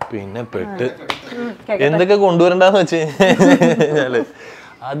ചോദ്യമല്ലേ? പിന്നെ പെട്ട് എന്തൊക്കെ കൊണ്ടുവരണ്ടെന്ന് വെച്ച് കഴിഞ്ഞാല്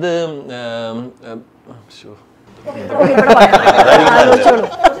അത്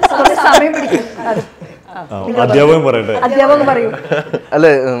അധ്യാപകം പറയൂ.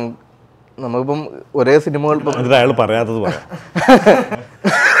 അല്ലെ നമുക്കിപ്പം ഒരേ സിനിമകൾ അയാൾ പറയാത്തത്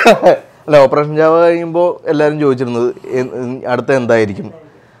അല്ല, ഓപ്പറേഷൻ ജാവ കഴിയുമ്പോൾ എല്ലാവരും ചോദിച്ചിരുന്നത് അടുത്ത എന്തായിരിക്കും.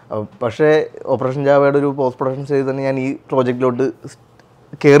 പക്ഷേ ഓപ്പറേഷൻ ജാവയുടെ ഒരു പോസ്റ്റ് പ്രൊഡക്ഷൻ സ്റ്റേജിൽ തന്നെ ഞാൻ ഈ പ്രോജക്റ്റിലോട്ട്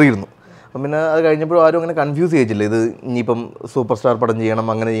കയറിയിരുന്നു. അപ്പം പിന്നെ അത് കഴിഞ്ഞപ്പോൾ ആരും അങ്ങനെ കൺഫ്യൂസ് ചെയ്യിച്ചില്ല, ഇത് ഇനിയിപ്പം സൂപ്പർ സ്റ്റാർ പടം ചെയ്യണം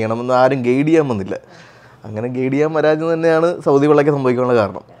അങ്ങനെ ചെയ്യണം എന്ന് ആരും ഗൈഡ് ചെയ്യാൻ വന്നില്ല. അങ്ങനെ ഗൈഡ് ചെയ്യാൻ വരാതെ തന്നെയാണ് സൗദികളൊക്കെ സംഭവിക്കാനുള്ള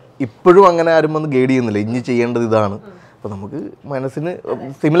കാരണം. ഇപ്പോഴും അങ്ങനെ ആരും വന്ന് ഗൈഡ് ചെയ്യുന്നില്ല, ഇനി ചെയ്യേണ്ടത് ഇതാണ്. അപ്പോൾ നമുക്ക് മനസ്സിന്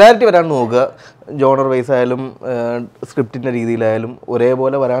സിമിലാരിറ്റി വരാണ്ട് നോക്കുക, ജോണർ വൈസ് ആയാലും സ്ക്രിപ്റ്റിൻ്റെ രീതിയിലായാലും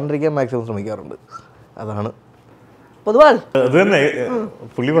ഒരേപോലെ വരാണ്ടിരിക്കാൻ മാക്സിമം ശ്രമിക്കാറുണ്ട്. അതാണ് പൊതുവാൾ അത് തന്നെ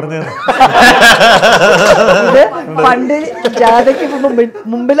പുള്ളി പറഞ്ഞ പണ്ട് ജാഥയ്ക്ക്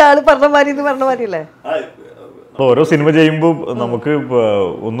മുമ്പിൽ ആള് പറഞ്ഞ മാതിരി ഇത് പറഞ്ഞ മാതിരിയല്ലേ. ഓരോ സിനിമ ചെയ്യുമ്പോൾ നമുക്ക്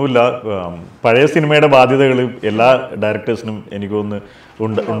ഒന്നുമില്ല, പഴയ സിനിമയുടെ ബാധ്യതകൾ എല്ലാ ഡയറക്ടേഴ്സിനും എനിക്ക്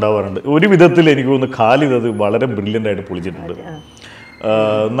തോന്നുന്നു ഉണ്ടാവാറുണ്ട്. ഒരു വിധത്തിൽ എനിക്ക് തോന്നുന്നു ഖാലിദ് അത് വളരെ ബ്രില്യൻ്റ് ആയിട്ട് പൊളിച്ചിട്ടുണ്ട്.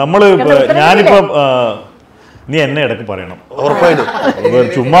 ഞാനിപ്പം നീ എന്നെ ഇടയ്ക്ക് പറയണം,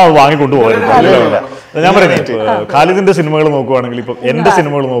 ചുമ്മാ വാങ്ങിക്കൊണ്ടു പോകരുത്. ഞാൻ പറയുന്നത് ഖാലിദിന്റെ സിനിമകൾ നോക്കുവാണെങ്കിൽ, ഇപ്പം എന്റെ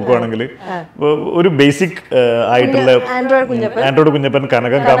സിനിമകൾ നോക്കുവാണെങ്കിൽ ഒരു ബേസിക് ആയിട്ടുള്ള ആൻഡ്രോയിഡ് കുഞ്ഞപ്പൻ,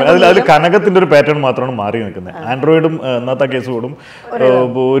 കനകം, അതിൽ കനകത്തിന്റെ ഒരു പാറ്റേൺ മാത്രമാണ് മാറി നിൽക്കുന്നത്. ആൻഡ്രോയിഡും ഇന്നത്തെ കേസുകളും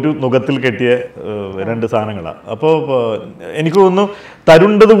ഒരു നുഖത്തിൽ കെട്ടിയ രണ്ട് സാധനങ്ങളാണ്. അപ്പോൾ എനിക്ക് തോന്നുന്നു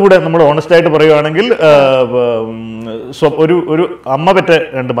തരുണ്ടത് കൂടെ നമ്മൾ ഓണസ്റ്റ് ആയിട്ട് പറയുവാണെങ്കിൽ ഒരു അമ്മ പെറ്റ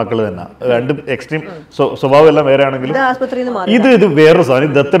രണ്ട് മക്കൾ തന്നെ, രണ്ട് എക്സ്ട്രീം സ്വഭാവം എല്ലാം വേറെ ആണെങ്കിലും ഇത് വേറൊരു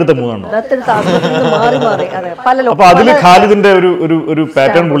സാധനം, ദത്തെടുത്ത മൂന്നെണ്ണം. അപ്പൊ അതില് ഖാലിദിന്റെ ഒരു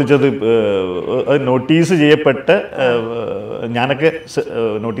പാറ്റേൺ പൊളിച്ചത് നോട്ടീസ് ചെയ്യപ്പെട്ട, ഞാനൊക്കെ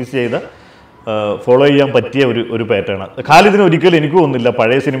നോട്ടീസ് ചെയ്ത ഫോളോ ചെയ്യാൻ പറ്റിയ ഒരു പാറ്റേൺ. ഖാലിദിന് ഒരിക്കലും എനിക്ക് തോന്നുന്നില്ല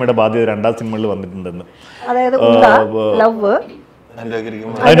പഴയ സിനിമയുടെ ബാധ്യത രണ്ടാം സിനിമകളിൽ വന്നിട്ടുണ്ടെന്ന്.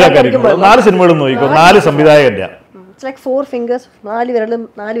 അതിന്റെ 4 സിനിമകളും നോക്കിക്കോ, 4 സംവിധായകന്റെ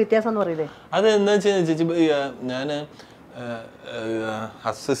അതെന്താ ചേച്ചി, ഞാന്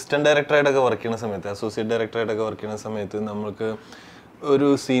അസിസ്റ്റന്റ് ഡയറക്ടറായിട്ടൊക്കെ വർക്ക് ചെയ്യുന്ന സമയത്ത്, അസോസിയേറ്റ് ഡയറക്ടറായിട്ടൊക്കെ വർക്ക് ചെയ്യുന്ന സമയത്ത് നമുക്ക് ഒരു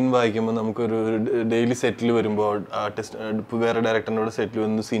സീൻ വായിക്കുമ്പോൾ നമുക്കൊരു ഡെയിലി സെറ്റിൽ വരുമ്പോൾ ആർട്ടിസ്റ്റ് വേറെ ഡയറക്ടറിനോട് സെറ്റിൽ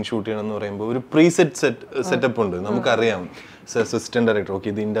വന്ന് സീൻ ഷൂട്ട് ചെയ്യണം എന്ന് പറയുമ്പോൾ ഒരു പ്രീ സെറ്റപ്പ് ഉണ്ട്. നമുക്കറിയാം അസിസ്റ്റന്റ് ഡയറക്ടർ ഓക്കെ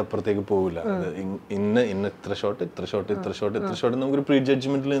ഇതിൻ്റെ അപ്പുറത്തേക്ക് പോകില്ല, ഇന്ന് ഇത്ര ഷോട്ട് നമുക്കൊരു പ്രീ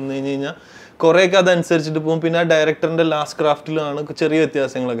ജഡ്ജ്മെന്റിൽ നിന്ന് കഴിഞ്ഞ് കഴിഞ്ഞാൽ കുറേയൊക്കെ അതനുസരിച്ചിട്ട് പോകും. പിന്നെ ആ ഡയറക്ടറിന്റെ ലാസ്റ്റ് ക്രാഫ്റ്റിലാണ് ചെറിയ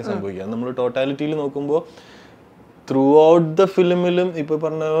വ്യത്യാസങ്ങളൊക്കെ സംഭവിക്കുക. നമ്മൾ ടോട്ടാലിറ്റിയിൽ നോക്കുമ്പോൾ ത്രൂ ഔട്ട് ദ ഫിലിമിലും ഇപ്പൊ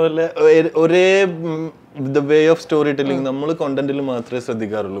പറഞ്ഞ പോലെ ഒരേ the way of story telling നമ്മൾ കോണ്ടന്റിൽ മാത്രമേ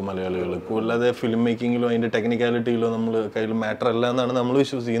ശ്രദ്ധിക്കാറുള്ളൂ മലയാളികൾ. അല്ലാതെ ഫിലിം മേക്കിങ്ങിലോ അതിന്റെ ടെക്നിക്കാലിറ്റിയിലോ നമ്മൾ കയ്യിൽ മാറ്റർ അല്ല എന്നാണ് നമ്മൾ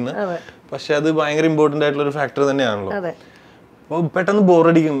വിശ്വസിക്കുന്നത്. പക്ഷെ അത് ഭയങ്കര ഇമ്പോർട്ടന്റ് ആയിട്ടുള്ള ഒരു ഫാക്ടർ തന്നെയാണല്ലോ. അപ്പോൾ പെട്ടെന്ന്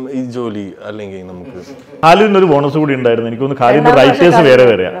ബോറടിക്കും ഈ ജോലി. അല്ലെങ്കിൽ നമുക്ക് ഖാലിദിന് ഒരു ബോണസ് കൂടി ഉണ്ടായിരുന്നു, എനിക്ക് തോന്നുന്നു. ഖാലിദിന്റെ റൈറ്റേഴ്സ് വേറെ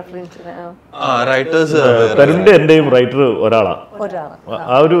വേറെയാണ്. തരുണിന്റെ എന്റെയും റൈറ്റർ ഒരാളാണ്.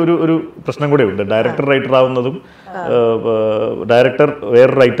 ആ ഒരു പ്രശ്നം കൂടെ ഉണ്ട്. ഡയറക്ടർ റൈറ്റർ ആവുന്നതും ഡയറക്ടർ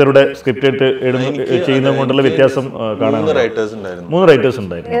വേറെ റൈറ്ററുടെ സ്ക്രിപ്റ്റ് ചെയ്യുന്നതും കൊണ്ടുള്ള വ്യത്യാസം കാണാൻ. 3 റൈറ്റേഴ്സ്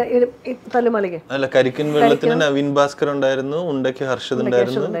ഉണ്ടായിരുന്നു. അല്ല, കരിക്കിൻ വെള്ളത്തിന് നവീൻ ഭാസ്കർ ഉണ്ടായിരുന്നു, ഉണ്ടയ്ക്ക് ഹർഷദ്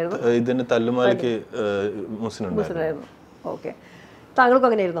ഉണ്ടായിരുന്നു, ഇതിന് തല്ലുമാലയ്ക്ക് മുസ്ലിം ഉണ്ടായിരുന്നു. താങ്കൾക്കും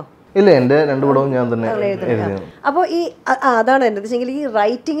അങ്ങനെയായിരുന്നോ? ഇല്ല, എൻ്റെ 2 പടവും ഞാൻ തന്നെ എഴുതിയത്. അപ്പോൾ ഈ അതാണ് എൻ്റെ വെച്ചെങ്കിൽ ഈ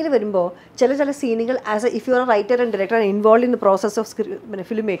റൈറ്റിങ്ങിൽ വരുമ്പോൾ ചില സീനുകൾ as A if you are writer and director and involve in the process of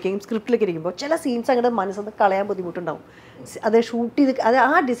film making സ്ക്രിപ്റ്റിലേക്ക് ഇരിക്കുമ്പോൾ ചില സീൻസ് അങ്ങോട്ട് മനസ്സിൽ കളയാൻ ബുദ്ധിമുട്ടുണ്ടാവും. അത് ഷൂട്ട് ചെയ്ത് അത്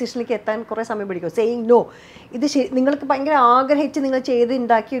ആ ഡിസിഷനിലേക്ക് എത്താൻ കുറേ സമയം പിടിക്കും. സെയിങ് നോ, ഇത് നിങ്ങൾക്ക് ഭയങ്കര ആഗ്രഹിച്ച് നിങ്ങൾ ചെയ്ത്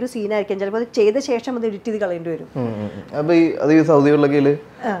ഉണ്ടാക്കിയ ഒരു സീനായിരിക്കും, ചിലപ്പോൾ അത് ചെയ്ത ശേഷം അത് എഡിറ്റ് ചെയ്ത് കളയേണ്ടി വരും. അപ്പോൾ ഈ സൗദികളിലൊക്കെ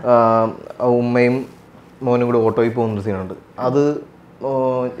ഉമ്മയും മോനും കൂടെ ഓട്ടോയിൽ പോകുന്നൊരു സീനുണ്ട്. അത്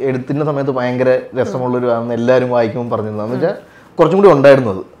എഴുത്തിൻ്റെ സമയത്ത് ഭയങ്കര രസമുള്ളൊരു ആണെന്ന് എല്ലാവരും വായിക്കുമ്പോൾ പറഞ്ഞിരുന്നതെന്ന് വെച്ചാൽ കുറച്ചും കൂടി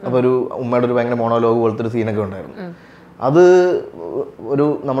ഉണ്ടായിരുന്നത്. അപ്പോൾ ഒരു ഉമ്മയുടെ ഒരു ഭയങ്കര മോണോലോഗ് പോലത്തെ ഒരു സീനൊക്കെ ഉണ്ടായിരുന്നു. അത് ഒരു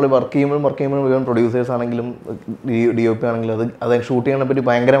നമ്മൾ വർക്ക് ചെയ്യുമ്പോഴും മുഴുവൻ പ്രൊഡ്യൂസേഴ്സ് ആണെങ്കിലും DOP ആണെങ്കിലും അത് ഷൂട്ട് ചെയ്യാനെ പറ്റി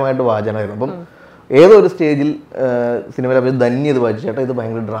ഭയങ്കരമായിട്ട് വാചനമായിരുന്നു. അപ്പം ഏതോ ഒരു സ്റ്റേജിൽ സിനിമയിലെ അവർ ധന്യ ഇത് വായിച്ചു, ചേട്ടാ ഇത്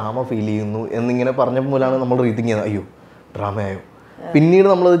ഭയങ്കര ഡ്രാമ ഫീൽ ചെയ്യുന്നു എന്നിങ്ങനെ പറഞ്ഞപ്പോൾ പോലാണ് നമ്മൾ റീതിങ് ചെയ്യുന്നത്, അയ്യോ ഡ്രാമയായോ. പിന്നീട്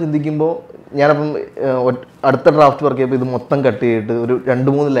നമ്മളത് ചിന്തിക്കുമ്പോൾ ഞാനപ്പം അടുത്ത ഡ്രാഫ്റ്റ് വർക്ക് ചെയ്തപ്പോൾ ഇത് മൊത്തം കട്ട് ചെയ്തിട്ട് ഒരു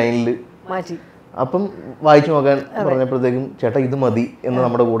 2-3 ലൈനിൽ മാറ്റി. അപ്പം വായിച്ചു നോക്കാൻ പറഞ്ഞപ്പോഴത്തേക്കും ചേട്ടാ ഇത് മതി എന്ന്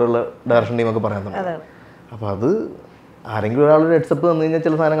നമ്മുടെ കൂടെയുള്ള ഡയറക്ഷൻ ടീമൊക്കെ പറയാൻ തുടങ്ങി. അപ്പം അത് ആരെങ്കിലും ഒരാളൊരു ഹെഡ്സപ്പ് തന്നു കഴിഞ്ഞാൽ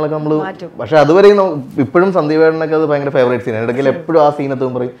ചില സാധനങ്ങളൊക്കെ നമ്മൾ, പക്ഷെ അതുവരെയും ഇപ്പോഴും സന്ദീപേട്ടനൊക്കെ അത് ഭയങ്കര ഫേവറേറ്റ് സീനാണ്. ഇടയ്ക്കിൽ എപ്പോഴും ആ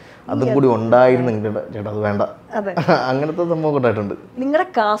സീനത്തും പറയും അതും കൂടി ഉണ്ടായിരുന്നെങ്കിൽ ചേട്ടാ അത് വേണ്ട, അങ്ങനത്തെ സംഭവം ഉണ്ടായിട്ടുണ്ട്. നിങ്ങളുടെ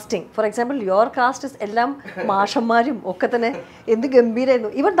casting for example your cast എല്ലാം മാഷന്മാരും ഒക്കെ തന്നെ എന്ത്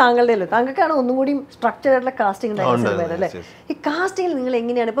ഗംഭീരമായിരുന്നു. ഇവൻ താങ്കളുടെ താങ്കൾക്കാണ് ഒന്നും കൂടി സ്ട്രക്ചർ ആയിട്ടുള്ള കാസ്റ്റിംഗ് ഉണ്ടായിരുന്നത് അല്ലേ? ഈ കാസ്റ്റിംഗിൽ നിങ്ങൾ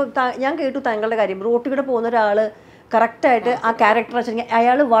എങ്ങനെയാണ് ഇപ്പോൾ ഞാൻ കേട്ടു താങ്കളുടെ കാര്യം, റോട്ടിലൂടെ പോകുന്ന ഒരാള് കറക്റ്റായിട്ട് ആ ക്യാരക്ടർ വെച്ചിട്ടുണ്ടെങ്കിൽ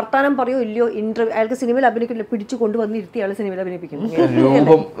അയാൾ വർത്താനം പറയോ ഇല്ലയോ ഇന്റർവ്യൂ അയാൾക്ക് സിനിമയിൽ അഭിനയിക്കില്ല പിടിച്ചു കൊണ്ടുവന്നിരുത്തി അയാൾ സിനിമയിൽ അഭിനയിപ്പിക്കുന്നു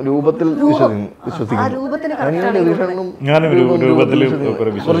രൂപത്തിൽ ആ രൂപത്തിന്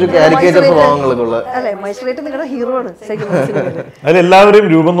അല്ലെ മൈസൂരേറ്റ് നിങ്ങളുടെ ഹീറോ ആണ് അതിലെല്ലാവരും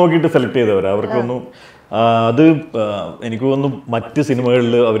രൂപം നോക്കിയിട്ട് സെലക്ട് ചെയ്തവരാ അവർക്കൊന്നും അത് എനിക്ക് തോന്നുന്നു മറ്റ്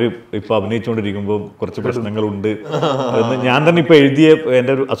സിനിമകളിൽ അവർ ഇപ്പൊ അഭിനയിച്ചുകൊണ്ടിരിക്കുമ്പോൾ കുറച്ച് പ്രശ്നങ്ങളുണ്ട് എന്ന് ഞാൻ തന്നെ ഇപ്പൊ എഴുതിയ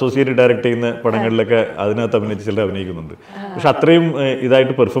എൻ്റെ ഒരു അസോസിയേറ്റ് ഡയറക്ട് ചെയ്യുന്ന പടങ്ങളിലൊക്കെ അതിനകത്ത് അഭിനയിച്ച് ചിലർ അഭിനയിക്കുന്നുണ്ട് പക്ഷെ അത്രയും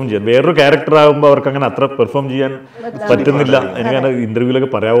ഇതായിട്ട് പെർഫോം ചെയ്യാൻ വേറൊരു ക്യാരക്ടർ ആകുമ്പോൾ അവർക്ക് അങ്ങനെ അത്ര പെർഫോം ചെയ്യാൻ പറ്റുന്നില്ല എനിക്കങ്ങനെ ഇന്റർവ്യൂലൊക്കെ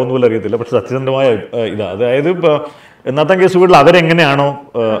പറയാവുന്ന പോലെ അറിയത്തില്ല പക്ഷെ സത്യസന്ധമായ ഇതാ അതായത് ഇപ്പൊ എന്നാത്ത കേസുകളിൽ അവരെങ്ങനെയാണോ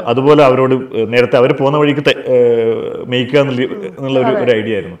അതുപോലെ അവരോട് നേരത്തെ അവർ പോകുന്ന വഴിക്ക് മേയ്ക്കുക എന്നുള്ള ഒരു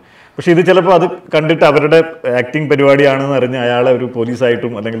ഐഡിയ ആയിരുന്നു പക്ഷെ ഇത് ചിലപ്പോൾ അത് കണ്ടിട്ട് അവരുടെ ആക്ടിങ് പരിപാടിയാണെന്ന് അറിഞ്ഞ് അയാളെ ഒരു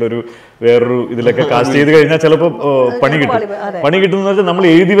പോലീസായിട്ടും അല്ലെങ്കിൽ ഒരു വേറൊരു ഇതിലൊക്കെ കാസ്റ്റ് ചെയ്ത് കഴിഞ്ഞാൽ ചിലപ്പോൾ പണി കിട്ടുന്ന വെച്ചാൽ നമ്മൾ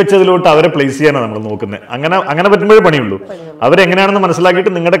എഴുതി വെച്ചതിലോട്ട് അവരെ പ്ലേസ് ചെയ്യാനാണ് നമ്മൾ നോക്കുന്നത് അങ്ങനെ പറ്റുമ്പോഴേ പണിയുള്ളൂ അവരെങ്ങനെയാണെന്ന്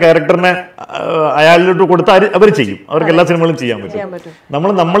മനസ്സിലാക്കിയിട്ട് നിങ്ങളുടെ ക്യാരക്ടറിനെ അയാളിലോട്ട് കൊടുത്താൽ അവർ ചെയ്യും അവർക്ക് എല്ലാ സിനിമകളും ചെയ്യാൻ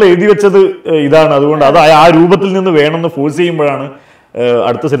പറ്റും നമ്മൾ എഴുതി വെച്ചത് ഇതാണ് അതുകൊണ്ട് അത് ആ രൂപത്തിൽ നിന്ന് വേണമെന്ന് ഫോഴ്സ് ചെയ്യുമ്പോഴാണ്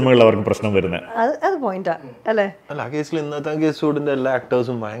അടുത്ത സിനിമകളിൽ അവർക്ക് പ്രശ്നം വരുന്നത് അത് പോയിന്റാ അല്ലേ അല്ല ആ കേസിൽ ഇന്നത്തെ കേസോടിന്റെ എല്ലാ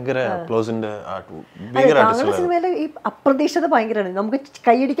ആക്ടേഴ്സും ഭയങ്കര സിനിമയിലെ ഈ അപ്രതീക്ഷിത ഭയങ്കരമാണ് നമുക്ക്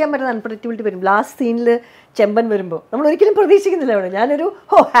കൈയടിക്കാൻ പറ്റുന്ന അൺപ്രഡിക്റ്റബിലിറ്റി വരും ലാസ്റ്റ് സീനിൽ ചെമ്പൻ വരുമ്പോൾ നമ്മൾ ഒരിക്കലും പ്രതീക്ഷിക്കുന്നില്ല അവിടെ ഞാനൊരു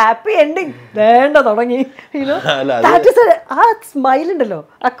ഹാപ്പി എൻഡിങ് വേണ്ട തുടങ്ങി ആ സ്മൈൽ ഉണ്ടല്ലോ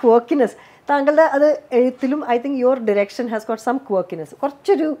ആ ക്വർക്കിനെസ് താങ്കളുടെ അത് എഴുത്തിലും I think your direction has got some ക്വർക്കിനെസ്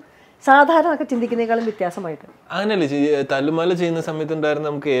കുറച്ചൊരു സാധാരണ ഒക്കെ ചിന്തിക്കുന്നതിനേക്കാളും വ്യത്യാസമായിട്ട് അങ്ങനെയല്ലേ തല്ലുമാല ചെയ്യുന്ന സമയത്ത് ഉണ്ടായിരുന്ന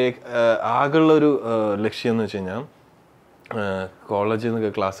നമുക്ക് ആകെയുള്ള ഒരു ലക്ഷ്യം എന്ന് വെച്ച് കഴിഞ്ഞാൽ കോളേജിൽ നിന്നൊക്കെ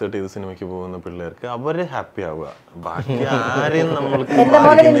ക്ലാസ് കട്ട് ചെയ്ത് സിനിമയ്ക്ക് പോകുന്ന പിള്ളേർക്ക് അവരെ ഹാപ്പി ആവുക ബാക്കി ആരെയും നമ്മൾക്ക്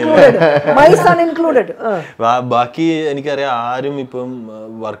ബാക്കി എനിക്കറിയാം ആരും ഇപ്പം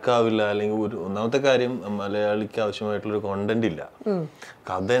വർക്കാവില്ല അല്ലെങ്കിൽ ഒരു ഒന്നാമത്തെ കാര്യം മലയാളിക്ക് ആവശ്യമായിട്ടുള്ള ഒരു കോണ്ടന്റ് ഇല്ല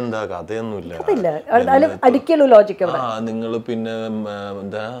കഥ എന്താ കഥയൊന്നുമില്ല നിങ്ങൾ പിന്നെ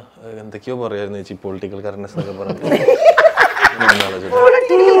എന്താ എന്തൊക്കെയോ പറയായിരുന്നു ചേച്ചി പൊളിറ്റിക്കൽ കറക്റ്റ്നെസ് എന്നൊക്കെ പറഞ്ഞു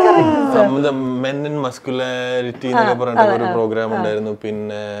മെൻ ഇൻ മസ്കുലാരിറ്റി എന്നൊക്കെ പറഞ്ഞിട്ട് ഒരു പ്രോഗ്രാം ഉണ്ടായിരുന്നു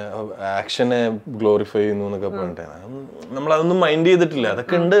പിന്നെ ആക്ഷനെ ഗ്ലോറിഫൈ ചെയ്യുന്നു എന്നൊക്കെ പറഞ്ഞിട്ട് നമ്മൾ അതൊന്നും മൈൻഡ് ചെയ്തിട്ടില്ല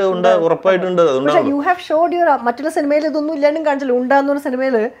അതൊക്കെ ഉണ്ട് ഉറപ്പായിട്ടുണ്ട് മറ്റുള്ള സിനിമയിൽ ഇതൊന്നും ഇല്ലാണ്ടും കാണിച്ചില്ല ഉണ്ടാകുന്ന ഒരു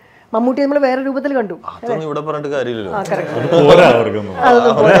സിനിമയില് മമ്മൂട്ടി നമ്മൾ വേറെ രൂപത്തിൽ കണ്ടു അതൊന്നും ഇവിടെ പറഞ്ഞിട്ട് കാര്യമില്ലല്ലോ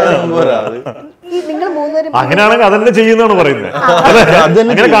അങ്ങനെയാണെങ്കിൽ അതന്നെ ചെയ്യുന്നതാണ്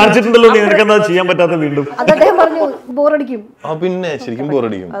പറയുന്നത് കാണിച്ചിട്ടുണ്ടല്ലോ നിനക്ക് എന്താ ചെയ്യാൻ പറ്റാത്ത വീണ്ടും അദ്ദേഹം പറഞ്ഞു ബോറടിക്കും പിന്നെ ശരിക്കും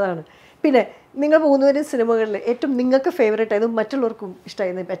ബോറടിക്കും അതാണ് പിന്നെ നിങ്ങൾ മൂന്നുപേരും സിനിമകളിൽ ഏറ്റവും നിങ്ങൾക്ക് ഫേവറേറ്റ് ആയതും മറ്റുള്ളവർക്കും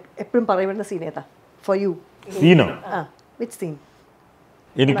ഇഷ്ടമായിരുന്നു എപ്പോഴും പറയുന്ന സീൻ ഏതാ ഫോർ യു സീനോ വിച്ച് സീൻ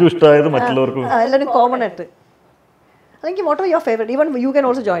എനിക്കും ഇഷ്ടമായത് മറ്റുള്ളവർക്കും എല്ലാവരും കോമൺ ആയിട്ട് അല്ലെങ്കിൽ what are your favourite even you can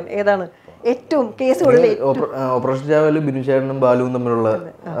also join ഏതാണ് ഏറ്റവും കേസുകളിൽ ഓപ്പറേഷൻ ചാവല് ബിനുചേട്ടനും ബാലുവും തമ്മിലുള്ള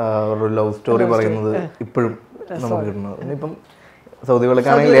അവരുടെ ലവ് സ്റ്റോറി പറയുന്നത് ഇപ്പോഴും നമുക്ക് കിട്ടുന്നത് ഇപ്പം സൗദി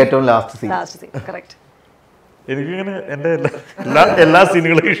വിളക്കാണെങ്കിൽ ഏറ്റവും ലാസ്റ്റ് സീൻ കറക്റ്റ് എനിക്കിങ്ങനെ എന്റെ എല്ലാ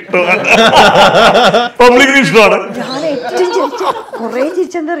സീനുകളും ഇഷ്ടമാണ് പബ്ലിക്കിന് ഇഷ്ടമാണ് ഞാൻ ഏറ്റവും കുറേ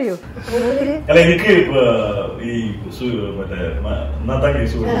ചിരിച്ചെന്തറിയോ അല്ല എനിക്ക് ഈ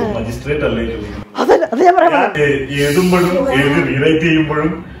മജിസ്ട്രേറ്റ് അല്ലേ എഴുതുമ്പോഴും എഴുതി റീറൈറ്റ്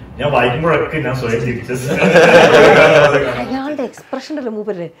ചെയ്യുമ്പോഴും ഞാൻ വായിക്കുമ്പോഴൊക്കെ ഞാൻ സ്വയം ചിരിച്ചത് അയാളുടെ എക്സ്പ്രഷൻ അല്ലേ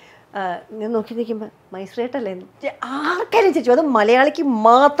മൂപ്പര് ഞാൻ നോക്കി നിൽക്കുമ്പോ മൈസ്ട്രേറ്റ് അല്ലേ ആർക്കാരും ചിരിച്ചു അത് മലയാളിക്ക്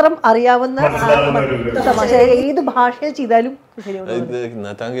മാത്രം അറിയാവുന്ന ഏത് ഭാഷയിൽ ചെയ്താലും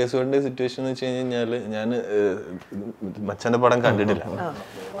ഇന്നത്തെ കേസുകളുടെ സിറ്റുവേഷൻ എന്ന് വെച്ച് കഴിഞ്ഞാല് ഞാൻ മച്ചാന്റെ പടം കണ്ടിട്ടില്ല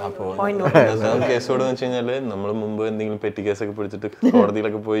അപ്പൊ കേസോട് വെച്ച് കഴിഞ്ഞാല് നമ്മള് മുമ്പ് എന്തെങ്കിലും പെറ്റി കേസൊക്കെ പിടിച്ചിട്ട്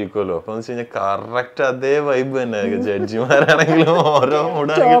കോടതിയിലൊക്കെ പോയിക്കുമല്ലോ അപ്പൊ എന്ന് വെച്ച് കഴിഞ്ഞാൽ കറക്റ്റ് അതേ വൈബ് തന്നെ ജഡ്ജിമാരാണെങ്കിലും ഓരോ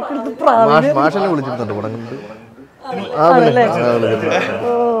വിളിച്ചിട്ടുണ്ട് പടം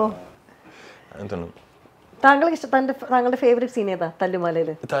താങ്കൾക്ക് താങ്കളുടെ ഫേവറേറ്റ് സീൻ ഏതാ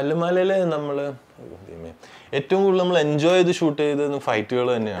തല്ലുമാലയില് നമ്മള് ഏറ്റവും കൂടുതൽ നമ്മൾ എൻജോയ് ചെയ്ത് ഷൂട്ട് ചെയ്തത് ഫൈറ്റുകൾ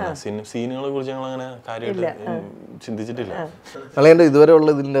തന്നെയാണ് സീനുകളെ കുറിച്ച് ഞങ്ങൾ അങ്ങനെ കാര്യമായിട്ട് ചിന്തിച്ചിട്ടില്ല അല്ലെ ഇതുവരെ ഉള്ള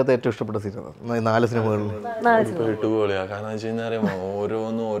ഇതിൻ്റെ അകത്ത് ഏറ്റവും ഇഷ്ടപ്പെട്ട സീൻ 4 സിനിമകളിൽ ഇട്ടുപോളിയാ കാരണം വെച്ച് കഴിഞ്ഞാൽ അറിയാമോ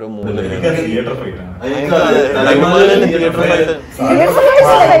ഓരോന്നും ഓരോ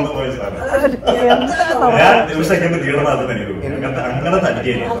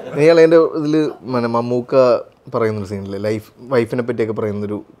നീളേന്റെ ഇതില് മമ്മൂക്ക പറയുന്നൊരു സീനില്ലേ വൈഫിനെ പറ്റിയൊക്കെ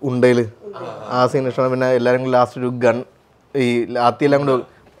പറയുന്നൊരു ഉണ്ടയില് ആ സീൻ ഇഷ്ടമാണ് പിന്നെ എല്ലാവരും കൂടി ലാസ്റ്റ് ഒരു ഗൺ ഈ ലാത്തിയെല്ലാം കൂടെ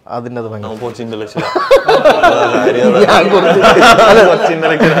അതിൻ്റെ അത്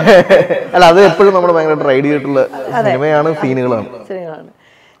അല്ല അത് എപ്പോഴും നമ്മൾ ഭയങ്കര റൈഡ് ചെയ്തിട്ടുള്ള സിനിമയാണ് സീനുകളാണ്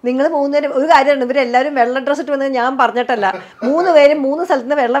നിങ്ങൾ 3 പേരും ഒരു കാര്യമാണ് ഇവരെല്ലാവരും വെള്ള ഡ്രസ് ഇട്ട് വന്നത് ഞാൻ പറഞ്ഞിട്ടല്ല 3 പേരും 3 സ്ഥലത്ത്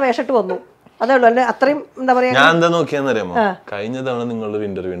നിന്ന് വെള്ള വേഷിട്ട് വന്നു അതേ ഉള്ളൂ. അത്രയും എന്താ പറയാ. ഞാൻ എന്താ നോക്കിയാന്നറിയാമോ, കഴിഞ്ഞ തവണ നിങ്ങളൊരു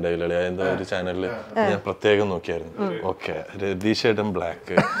ഇന്റർവ്യൂ ഉണ്ടായില്ലേ എന്താ ഒരു ചാനലില്, ഞാൻ പ്രത്യേകം നോക്കിയായിരുന്നു. ഓക്കെ, രതീഷ് ഏട്ടൻ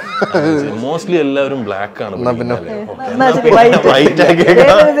ബ്ലാക്ക്, മോസ്റ്റ്ലി എല്ലാവരും ബ്ലാക്ക് ആണ്,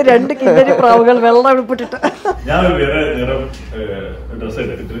 രണ്ട് കിന്നരി പ്രാവുകൾ വെള്ളം ഉൾപ്പെട്ടിട്ട്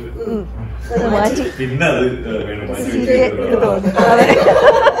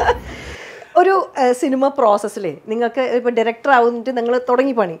ഒരു സിനിമ പ്രോസസ്സിലെ നിങ്ങൾക്ക് ഇപ്പോൾ ഡയറക്ടർ ആവുന്നിട്ട് നിങ്ങൾ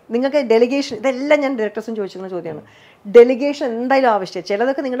തുടങ്ങി പണി, നിങ്ങൾക്ക് ഡെലിഗേഷൻ, ഇതെല്ലാം ഞാൻ ഡയറക്ടേഴ്സും ചോദിച്ചിരുന്ന ചോദ്യമാണ്. ഡെലിഗേഷൻ എന്തായാലും ആവശ്യം.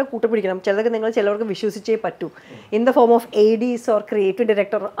 ചിലതൊക്കെ നിങ്ങളുടെ കൂട്ടുപിടിക്കണം, ചിലതൊക്കെ നിങ്ങൾ ചിലവർക്ക് വിശ്വസിച്ചേ പറ്റൂ. In the form of ADs or creative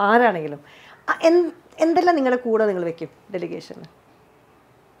director ആരാണെങ്കിലും എന്തെല്ലാം നിങ്ങളുടെ കൂടെ നിങ്ങൾ വെക്കും ഡെലിഗേഷന്?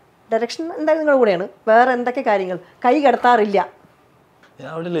 ഡയറക്ഷൻ എന്തായാലും നിങ്ങളുടെ കൂടെയാണ്, വേറെ എന്തൊക്കെ കാര്യങ്ങൾ കൈ കടത്താറില്ല?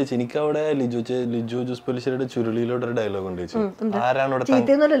 ഞാൻ അവിടെ ചോദിച്ചു, എനിക്ക് അവിടെ ലിജു ജോസ് പൊലിശ്ശേരിയുടെ ചുരുളിയിലോട്ട് ഒരു ഡയലോഗ് ഉണ്ട് ചോദിച്ചു,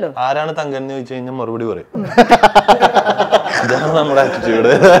 ആരാണ് തങ്കൻ എന്ന് ചോദിച്ചു കഴിഞ്ഞാൽ മറുപടി പറയും. ഇതാണ് നമ്മുടെ ആറ്റിറ്റ്യൂഡ്.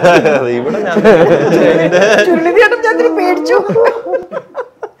 ഇവിടെ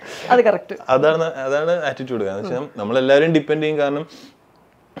അതാണ് ആറ്റിറ്റ്യൂഡ്. കാരണം വെച്ചാൽ നമ്മളെല്ലാവരും ഡിപ്പെൻഡ് ചെയ്യും. കാരണം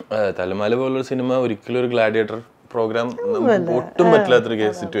തലമാല പോലുള്ള സിനിമ ഒരിക്കലും ഒരു ഗ്ലാഡിയേറ്റർ പ്രോഗ്രാം നമുക്ക് ഒട്ടും പറ്റില്ലാത്തൊരു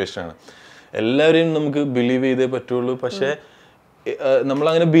സിറ്റുവേഷൻ ആണ്. എല്ലാവരെയും നമുക്ക് ബിലീവ് ചെയ്തേ പറ്റുള്ളൂ. പക്ഷെ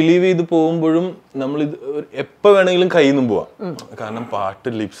നമ്മളങ്ങനെ ബിലീവ് ചെയ്ത് പോകുമ്പോഴും നമ്മൾ ഇത് എപ്പോൾ വേണമെങ്കിലും കയ്യിൽ നിന്നും പോവാം. കാരണം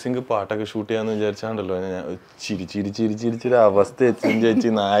ലിപ്സിങ്ക് പാട്ടൊക്കെ ഷൂട്ട് ചെയ്യാന്ന് വിചാരിച്ചാണ്ടല്ലോ, ഞാൻ ചിരിച്ചിരി അവസ്ഥ ചേച്ചി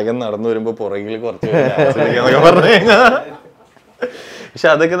നായകൻ നടന്നു വരുമ്പോ പുറകിൽ കുറച്ച് പറഞ്ഞു കഴിഞ്ഞാൽ. പക്ഷെ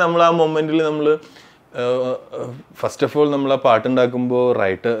അതൊക്കെ നമ്മൾ ആ മൊമെന്റിൽ നമ്മള് ഫസ്റ്റ് ഓഫ് ഓൾ നമ്മൾ ആ പാട്ടുണ്ടാക്കുമ്പോൾ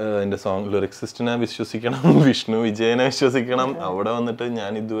എൻ്റെ സോങ് ലിറിക്സിസ്റ്റിനെ വിശ്വസിക്കണം, വിഷ്ണു വിജയനെ വിശ്വസിക്കണം. അവിടെ വന്നിട്ട്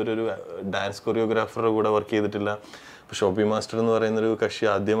ഞാൻ ഇതുവരെ ഒരു ഡാൻസ് കൊറിയോഗ്രാഫറുടെ കൂടെ വർക്ക് ചെയ്തിട്ടില്ല. ഷോപ്പി മാസ്റ്റർ എന്ന് പറയുന്നൊരു കക്ഷി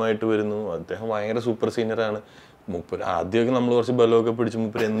ആദ്യമായിട്ട് വരുന്നു. അദ്ദേഹം ഭയങ്കര സൂപ്പർ സീനിയറാണ്. മൂപ്പര് ആദ്യമൊക്കെ നമ്മൾ കുറച്ച് ബലമൊക്കെ പിടിച്ച്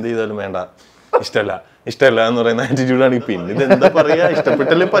മൂപ്പര് എന്ത് ചെയ്താലും വേണ്ട, ഇഷ്ടമല്ല എന്ന് പറയുന്ന ആറ്റിറ്റ്യൂഡാണ്. പിന്നെ ഇത് എന്താ പറയാ,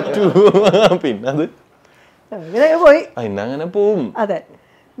 ഇഷ്ടപ്പെട്ടല്ലേ പറ്റൂ, പിന്നെ അത് പോയി അങ്ങനെ പോവും. അതെ,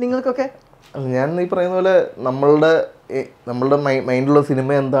 നിങ്ങൾക്കൊക്കെ ഞാൻ ഈ പറയുന്ന പോലെ നമ്മളുടെ മൈൻഡിലുള്ള സിനിമ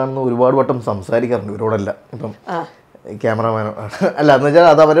എന്താണെന്ന് ഒരുപാട് വട്ടം സംസാരിക്കാറുണ്ട് ഇവരോടല്ല. ഇപ്പം ക്യാമറമാനോ അല്ല എന്ന് വെച്ചാൽ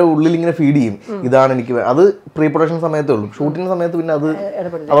അത് അവരുടെ ഉള്ളിൽ ഇങ്ങനെ ഫീഡ് ചെയ്യും, ഇതാണ് എനിക്ക് അത് പ്രീ പ്രൊഡക്ഷൻ സമയത്തേ ഉള്ളൂ. ഷൂട്ടിങ് സമയത്ത് പിന്നെ അത്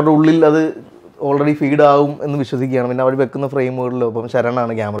അവരുടെ ഉള്ളിൽ അത് ഓൾറെഡി ഫീഡ് ആവും എന്ന് വിശ്വസിക്കുകയാണ്. പിന്നെ അവർ വെക്കുന്ന ഫ്രെയിമുകളിലോ, ഇപ്പം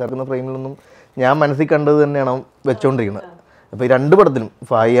ശരണാണ് ക്യാമറ വെക്കുന്ന ഫ്രെയിമിലൊന്നും ഞാൻ മനസ്സിൽ കണ്ടത് തന്നെയാണ് വെച്ചുകൊണ്ടിരിക്കുന്നത്. അപ്പോൾ ഈ രണ്ട് പടത്തിലും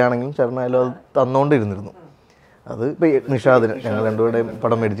ഫായി ആണെങ്കിലും ശരണായാലും അത് തന്നുകൊണ്ടിരുന്നിരുന്നു. അത് ഇപ്പൊ നിഷാദിന് ഞങ്ങൾ രണ്ടുപേരുടെയും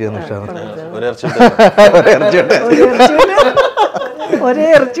പടം മേടിച്ചത്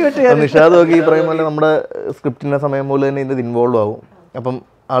നിഷാദ് നോക്കി ഈ പറയും പോലെ നമ്മുടെ സ്ക്രിപ്റ്റിന്റെ സമയം പോലെ തന്നെ ഇതിൻ്റെ ഇൻവോൾവ് ആവും. അപ്പം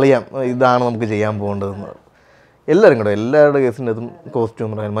അറിയാം ഇതാണ് നമുക്ക് ചെയ്യാൻ പോകേണ്ടതെന്ന്. എല്ലാവരും കൂടെ എല്ലാവരുടെ കേസിൻ്റെ അതും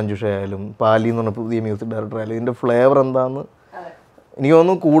കോസ്റ്റ്യൂമർ ആയാലും മഞ്ജുഷ ആയാലും പാലി എന്ന് പറഞ്ഞ പുതിയ മ്യൂസിക് ഡയറക്ടർ ആയാലും ഇതിൻ്റെ ഫ്ലേവർ എന്താണെന്ന് എനിക്ക്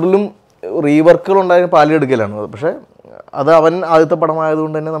തോന്നുന്നു. കൂടുതലും റീവർക്കുകൾ ഉണ്ടായ പാലി എടുക്കലാണ്. പക്ഷേ അത് അവൻ ആദ്യത്തെ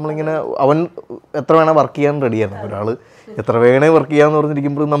പടമായതുകൊണ്ട് തന്നെ നമ്മളിങ്ങനെ അവൻ എത്ര വേണേൽ വർക്ക് ചെയ്യാൻ റെഡിയാണ്. ഒരാൾ എത്ര വേണേ വർക്ക് ചെയ്യാന്ന്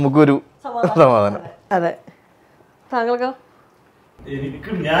പറഞ്ഞിരിക്കുമ്പോൾ നമുക്കൊരു സമാധാനം. അതെ, താങ്കൾക്കോ?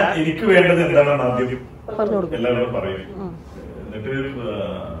 എനിക്ക് വേണ്ടത് എന്താണെന്ന് ആദ്യം എല്ലാവരോടും പറയും. എന്നിട്ട്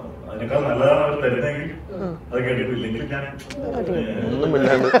അതിനേക്കാൾ നല്ലതാണ് അവർ തരുന്നെങ്കിൽ അത് കേട്ടിട്ടില്ലെങ്കിൽ ഞാൻ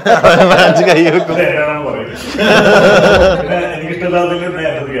എന്താണെന്ന് പറയും. എനിക്കിഷ്ടമില്ലാതെങ്കിൽ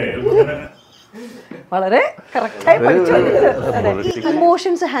ഞാൻ അത് കേട്ടു. വളരെ കറക്റ്റായി പഠിച്ചു.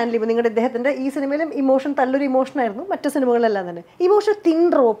 ഇമോഷൻസ് ഹാൻഡിൽ ചെയ്യുമ്പോൾ നിങ്ങളുടെ ഇദ്ദേഹത്തിന്റെ ഈ സിനിമയിലും ഇമോഷൻ നല്ലൊരു ഇമോഷൻ ആയിരുന്നു, മറ്റു സിനിമകളിലെല്ലാം തന്നെ ഇമോഷൻ തിൻ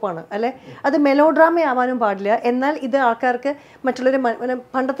റോപ്പാണ് അല്ലെ. അത് മെലോഡ്രാമ ആവാനും പാടില്ല, എന്നാൽ ഇത് ആൾക്കാർക്ക് മറ്റുള്ളവരെ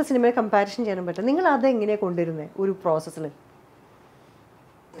പണ്ടത്തെ സിനിമയെ കമ്പാരിസൺ ചെയ്യാനും പറ്റില്ല. നിങ്ങൾ അതെങ്ങനെയാണ് കൊണ്ടുവരുന്നത് ഒരു പ്രോസസ്സിൽ?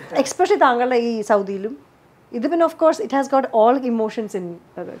 എക്സ്പെഷ്യലി താങ്കളുടെ ഈ സൗദിയിലും ഇത് പിന്നെ of course it has got all emotions in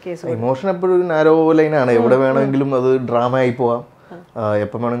case. Emotion എപ്പോഴും ഒരു നാരോ ലൈനാണ്. എവിടെ വേണമെങ്കിലും അത് ഡ്രാമ ആയി പോവാം.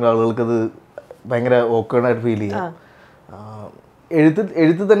 എപ്പം വേണമെങ്കിലും ആളുകൾക്ക് അത് ഭയങ്കര ഓക്കേർഡായിട്ട് ഫീൽ ചെയ്യാം.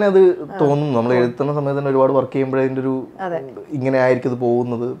 എഴുത്ത് തന്നെ അത് തോന്നും. നമ്മൾ എഴുതുന്ന സമയത്ത് തന്നെ ഒരുപാട് വർക്ക് ചെയ്യുമ്പോഴേ അതിൻ്റെ ഒരു ഇങ്ങനെ ആയിരിക്കും ഇത്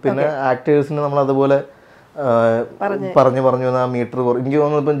പോകുന്നത്. പിന്നെ ആക്ടേഴ്സിന് നമ്മൾ അതുപോലെ പറഞ്ഞു വന്ന ആ മീറ്റർ എനിക്ക്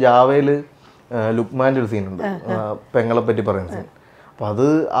തോന്നുന്നത് ഇപ്പം ജാവയിൽ ലുക്മാൻ്റെ ഒരു സീനുണ്ട്, പെങ്ങളെ പറ്റി പറയുന്ന സീൻ. അപ്പോൾ അത്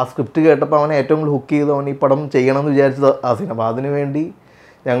ആ സ്ക്രിപ്റ്റ് കേട്ടപ്പോൾ അവനെ ഏറ്റവും കൂടുതൽ ഹുക്ക് ചെയ്ത് അവൻ ഈ പടം ചെയ്യണമെന്ന് വിചാരിച്ചത് ആ സീൻ. അപ്പോൾ അതിനു വേണ്ടി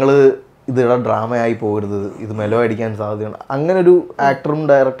ഞങ്ങൾ ഇതിവിടെ ഡ്രാമയായി പോകരുത്, ഇത് മെലോ അടിക്കാൻ സാധ്യതയാണ്. അങ്ങനെ ഒരു ആക്ടറും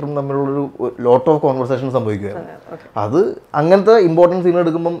ഡയറക്ടറും തമ്മിലുള്ളൊരു ലോട്ട് ഓഫ് കോൺവെർസേഷൻ സംഭവിക്കുകയായിരുന്നു. അത് അങ്ങനത്തെ ഇമ്പോർട്ടൻറ്റ് സീൻ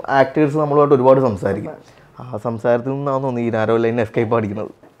എടുക്കുമ്പം ആക്ടേഴ്സ് നമ്മളുമായിട്ട് ഒരുപാട് സംസാരിക്കും. ആ സംസാരത്തിൽ നിന്നാണ് തോന്നുന്നു ഈ നാരോ ലൈൻ എസ്കേപ്പ്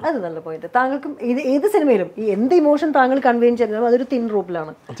അടിക്കുന്നത്. അത് നല്ല പോയിന്റ്. താങ്കൾക്കും ഏത് സിനിമയിലും ഈ എന്ത് ഇമോഷൻ താങ്കൾ കൺവേ ചെയ്യുന്നത് അതൊരു തിൻ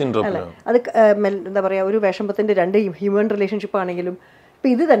റൂപ്പിലാണ് അല്ലേ. അത് എന്താ പറയുക, ഒരു വിഷമത്തിന്റെ രണ്ട് ഹ്യൂമൻ റിലേഷൻഷിപ്പ് ആണെങ്കിലും ഇപ്പം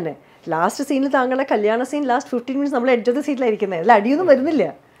ഇത് തന്നെ ലാസ്റ്റ് സീനിൽ താങ്കളുടെ കല്യാണ സീൻ ലാസ്റ്റ് 15 മിനിറ്റ്സ് നമ്മൾ എഡ്ജ് ഓഫ് ദ സീറ്റിലായിരിക്കുന്നത്. അല്ല അടിയൊന്നും വരുന്നില്ല,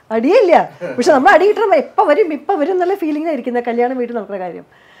 അടിയില്ല, പക്ഷെ നമ്മൾ അടി കിട്ടണം എപ്പോൾ വരും എന്നുള്ള ഫീലിംഗായിരിക്കുന്നത് കല്യാണം വീട്ടിൽ നടക്കുന്ന കാര്യം.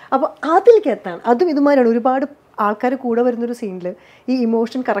 അപ്പോൾ അതിലേക്ക് എത്താൻ അതും ഇതുമാരാണ് ഒരുപാട് ആൾക്കാർ കൂടെ വരുന്നൊരു സീനിൽ ഈ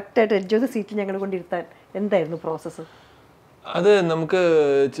ഇമോഷൻ കറക്റ്റായിട്ട് എഡ്ജ് ഓഫ് ദ സീറ്റിൽ ഞങ്ങൾ കൊണ്ടിരുത്താൻ എന്തായിരുന്നു പ്രോസസ്സ്? അത് നമുക്ക്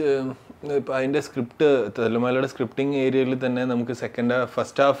അതിൻ്റെ സ്ക്രിപ്റ്റ് തെലുമാലയുടെ സ്ക്രിപ്റ്റിംഗ് ഏരിയയിൽ തന്നെ നമുക്ക്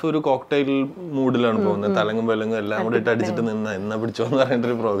ഫസ്റ്റ് ഹാഫ് ഒരു കോക്ടെയിൽ മൂഡിലാണ് പോകുന്നത്. തലങ്ങും വെലങ്ങും എല്ലാം കൂടി ഇട്ട് അടിച്ചിട്ട് എന്നാ പിടിച്ചോ എന്ന് പറയേണ്ട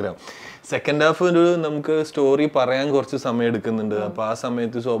ഒരു പ്രോഗ്രാം. സെക്കൻഡ് ഹാഫ് ഒരു നമുക്ക് സ്റ്റോറി പറയാൻ കുറച്ച് സമയം എടുക്കുന്നുണ്ട്. അപ്പോൾ ആ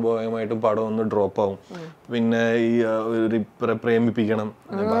സമയത്ത് സ്വാഭാവികമായിട്ടും പടം ഒന്ന് ഡ്രോപ്പ് ആവും. പിന്നെ ഈ പ്രേമിപ്പിക്കണം,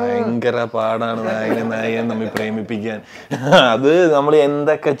 ഭയങ്കര പാടാണ് നായകൻ തമ്മിൽ പ്രേമിപ്പിക്കാൻ. അത് നമ്മൾ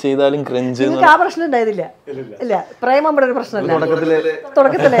എന്തൊക്കെ ചെയ്താലും ക്രഞ്ച്. ആ പ്രശ്നം ഉണ്ടായിരുന്നില്ല? ഇല്ല, പ്രേമം ഒരു പ്രശ്നമല്ല.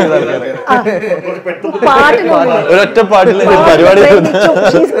 തുടക്കത്തിലെ ഒരൊറ്റ പാട്ടിൽ പരിപാടി.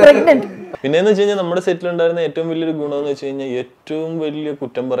 പിന്നെന്ന് വെച്ച് കഴിഞ്ഞാൽ നമ്മുടെ സെറ്റിൽ ഉണ്ടായിരുന്ന ഏറ്റവും വലിയൊരു ഗുണമെന്ന് വെച്ച് കഴിഞ്ഞാൽ ഏറ്റവും വലിയ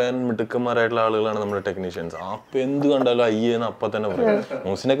കുറ്റം പറയാൻ മിടുക്കന്മാരായിട്ടുള്ള ആളുകളാണ് നമ്മുടെ ടെക്നീഷ്യൻസ്. അപ്പൊ എന്ത് കണ്ടാലും അയ്യെന്ന് അപ്പൊ തന്നെ പറയും.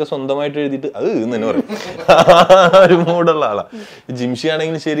 മ്യൂസിനൊക്കെ സ്വന്തമായിട്ട് എഴുതിയിട്ട് അത് തന്നെ പറയും. ഒരു മൂടുള്ള ആളാ. ജിംഷി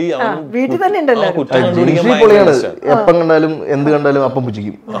ആണെങ്കിലും ശരി, എപ്പം കണ്ടാലും എന്ത് കണ്ടാലും അപ്പം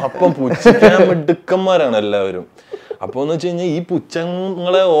പുച്ഛിക്കാൻ മിടുക്കന്മാരാണ് എല്ലാവരും. അപ്പൊ എന്ന് വെച്ച് കഴിഞ്ഞാൽ ഈ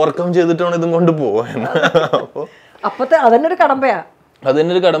പുച്ഛങ്ങളെ ഓവർകം ചെയ്തിട്ടാണ് ഇതും കൊണ്ട് പോവാൻ. അപ്പൊ അതന്നെ ഒരു കടമ്പയാ.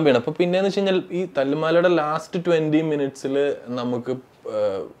 അതിനൊരു കടമ്പയാണ്. അപ്പൊ പിന്നെന്ന് വെച്ച് കഴിഞ്ഞാൽ ഈ തല്ലുമാലയുടെ ലാസ്റ്റ് 20 minutes നമുക്ക്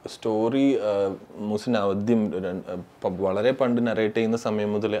സ്റ്റോറി മുസിന് ആദ്യം വളരെ പണ്ട് നറേറ്റ് ചെയ്യുന്ന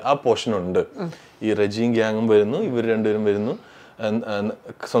സമയം മുതൽ ആ പോർഷൻ ഉണ്ട്. ഈ റജിയും ഗ്യാങ്ങും വരുന്നു, ഇവർ രണ്ടുപേരും വരുന്നു.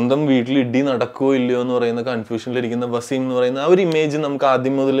 സ്വന്തം വീട്ടിൽ ഇടി നടക്കുമോ ഇല്ലയോ എന്ന് പറയുന്ന കൺഫ്യൂഷനിലിരിക്കുന്ന വസീം എന്ന് പറയുന്ന ആ ഒരു ഇമേജ് നമുക്ക്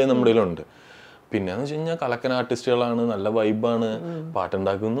ആദ്യം മുതലേ നമ്മുടെ ഉണ്ട്. പിന്നെന്ന് വെച്ച് കഴിഞ്ഞാൽ കലക്കൻ ആർട്ടിസ്റ്റുകളാണ്, നല്ല വൈബാണ്,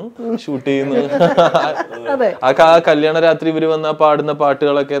 പാട്ടുണ്ടാക്കുന്നു, ഷൂട്ട് ചെയ്യുന്നു. ആ കല്യാണ രാത്രി ഇവര് വന്ന പാടുന്ന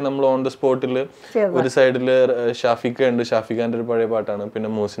പാട്ടുകളൊക്കെ നമ്മൾ ഓൺ ദ സ്പോട്ടില് ഒരു സൈഡില് ഷാഫിക്ക ഉണ്ട്, ഷാഫിഖാന്റെ ഒരു പഴയ പാട്ടാണ്.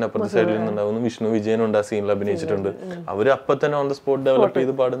 പിന്നെ മൂസിന് അപ്പുറത്തെ സൈഡിൽ നിന്നുണ്ടാവുന്നു, വിഷ്ണു വിജയനുണ്ട് ആ സീനിൽ അഭിനയിച്ചിട്ടുണ്ട്. അവര് അപ്പൊ തന്നെ ഓൺ ദ സ്പോട്ട് ഡെവലപ്പ്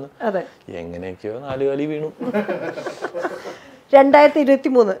ചെയ്ത് പാടുന്നു. എങ്ങനെയൊക്കെയോ 4 കാലി വീണു.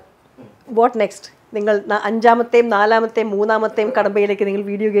 2023 വാട്ട് നെക്സ്റ്റ്? നിങ്ങൾ 5ാമത്തെയും 4ാമത്തെയും 3ാമത്തെയും കടമ്പയിലേക്ക് നിങ്ങൾ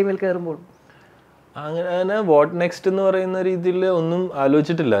വീഡിയോ ഗെയിമിൽ കയറുമ്പോൾ അങ്ങനെ വാട്ട് നെക്സ്റ്റ് എന്ന് പറയുന്ന രീതിയിൽ ഒന്നും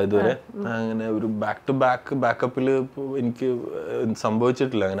ആലോചിച്ചിട്ടില്ല ഇതുവരെ. അങ്ങനെ ഒരു ബാക്കപ്പിൽ എനിക്ക്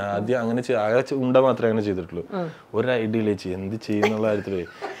സംഭവിച്ചിട്ടില്ല. അങ്ങനെ ആദ്യം അങ്ങനെ മാത്രമേ അങ്ങനെ ചെയ്തിട്ടുള്ളൂ. ഒരു ഐഡിയയിലേ എന്ത് ചെയ്യുന്നുള്ള കാര്യത്തില്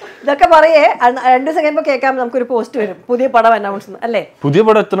ഇതൊക്കെ പറയേ 2 ദിവസം കഴിയുമ്പോൾ കേൾക്കാം, നമുക്കൊരു പോസ്റ്റ് വരും പുതിയ പടം അനൗൺസ് അല്ലേ? പുതിയ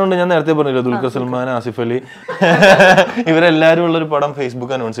പടം എത്രയുണ്ട്? ഞാൻ നേരത്തെ പറഞ്ഞില്ല, ദുൽഖർ സൽമാൻ, ആസിഫ് അലി ഇവരെല്ലാരും ഉള്ളൊരു പടം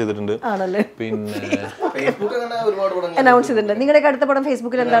ഫേസ്ബുക്ക് അനൗൺസ് ചെയ്തിട്ടുണ്ട്. പിന്നെ അനൗൺസ് ചെയ്തിട്ടുണ്ട്. നിങ്ങളുടെ അടുത്ത പടം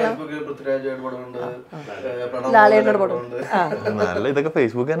ഫേസ്ബുക്കിൽ എന്താണ്? നല്ല ഇതൊക്കെ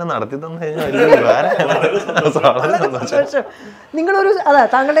ഫേസ്ബുക്ക് തന്നെ നടത്തി തന്നു കഴിഞ്ഞാൽ നിങ്ങളൊരു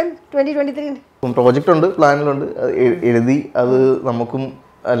താങ്കളുടെ 2023 പ്രോജക്റ്റ് ഉണ്ട്, പ്ലാനിലുണ്ട്. എഴുതി അത് നമുക്കും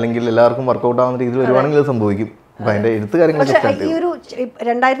അല്ലെങ്കിൽ എല്ലാവർക്കും വർക്ക്ഔട്ട് ആവുന്ന രീതിയിൽ വരുവാണെങ്കിൽ അത് സംഭവിക്കും. അപ്പൊ അതിന്റെ എഴുത്ത് കാര്യങ്ങൾ ഈ ഒരു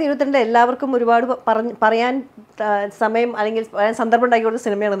 2022 എല്ലാവർക്കും ഒരുപാട് പറയാൻ സമയം അല്ലെങ്കിൽ സന്ദർഭം ഉണ്ടാക്കി കൊടുത്ത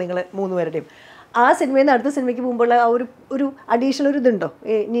സിനിമയാണ് നിങ്ങൾ 3 പേരുടെയും. ആ സിനിമയിൽ നിന്ന് അടുത്ത സിനിമയ്ക്ക് പോകുമ്പോൾ ആ ഒരു അഡീഷണൽ ഒരു ഇതുണ്ടോ?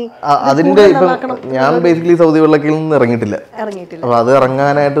 അതിന്റെ ഞാൻ ബേസിക്കലി സൗദി വെള്ളക്കിൽ നിന്ന് ഇറങ്ങിയിട്ടില്ല. അപ്പൊ അത്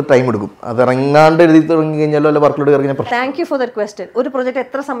ഇറങ്ങാനായിട്ട് ടൈം എടുക്കും. അത് ഇറങ്ങാണ്ട് എഴുതി തുടങ്ങി കഴിഞ്ഞാലോ അല്ല വർക്കിലോട്ട് ഇറങ്ങിയാൽ. Thank you for that question. ഒരു പ്രൊജക്ട്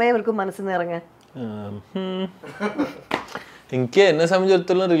എത്ര സമയം എടുക്കും മനസ്സിൽ നിന്ന് ഇറങ്ങാൻ? എനിക്ക് എന്നെ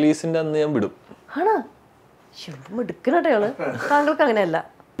സംബന്ധിച്ചിടത്തോളം റിലീസിന്റെ അന്ന് ഞാൻ വിടും. ആണോ? എടുക്കണേള്. താങ്കൾക്ക് അങ്ങനെയല്ല.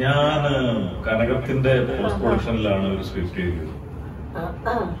 ഞാൻ കനകത്തിന്റെ പോസ്റ്റ് പ്രൊഡക്ഷനിലാണ് ഒരു സ്ക്രിപ്റ്റ് എഴുതിയത്.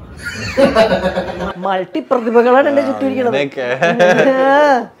 മൾട്ടി പ്രതിഭകളാണ് എന്റെ ചുറ്റിരിക്കുന്നത്.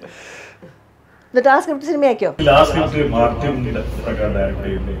 എന്നിട്ട് ആ സ്ക്രിപ്റ്റ് സിനിമയാക്കിയോ?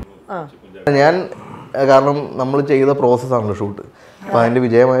 ഞാൻ കാരണം നമ്മൾ ചെയ്ത പ്രോസസ്സാണല്ലോ ഷൂട്ട്. അപ്പോൾ അതിൻ്റെ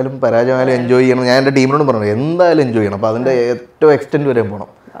വിജയമായാലും പരാജയമായാലും എൻജോയ് ചെയ്യണം. ഞാൻ എൻ്റെ ടീമിനോട് പറഞ്ഞു എന്തായാലും എൻജോയ് ചെയ്യണം. അപ്പോൾ അതിൻ്റെ ഏറ്റവും എക്സ്റ്റെൻറ്റ് വരെ പോകണം.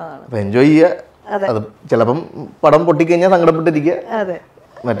 അപ്പോൾ എൻജോയ് ചെയ്യുക. അത് ചിലപ്പം പടം പൊട്ടിക്കഴിഞ്ഞാൽ സങ്കടപ്പെട്ടിരിക്കുക.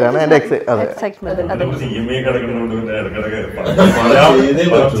 മറ്റാണ് എൻ്റെ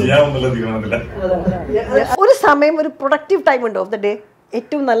ഒരു സമയം, ഒരു പ്രൊഡക്റ്റീവ് ടൈം ഉണ്ടോ ഓഫ് ദ ഡേ?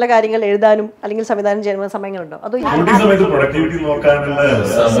 ഏറ്റവും നല്ല കാര്യങ്ങൾ എഴുതാനും അല്ലെങ്കിൽ സംവിധാനം ചെയ്യുന്ന സമയങ്ങളുണ്ടോ? അതോ പ്രൊഡക്ടിവിറ്റി നോക്കാനുള്ള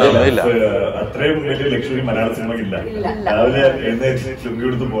അത്രയും വലിയ ലക്ഷറി മലയാള സിനിമയ്ക്കില്ല. രാവിലെ എഴുന്നേറ്റ് ചുങ്കി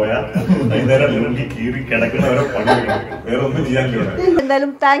എടുത്ത് പോയാൽ വൈകുന്നേരം ലുങ്കി കീറി കിടക്കുന്നവരെ പണിയെടുക്കണം, വേറെ ഒന്നും ചെയ്യാനില്ല.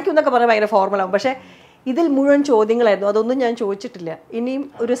 എന്തായാലും താങ്ക് യു എന്നൊക്കെ പറഞ്ഞാൽ ഭയങ്കര ഫോർമലാവും. പക്ഷെ ഇതിൽ മുഴുവൻ ചോദ്യങ്ങളായിരുന്നു, അതൊന്നും ഞാൻ ചോദിച്ചിട്ടില്ല. ഇനിയും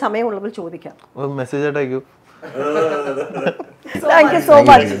ഒരു സമയമുള്ളപ്പോൾ ചോദിക്കാം. മെസ്സേജ് ആയിട്ട് അയക്കൂ. Thank you so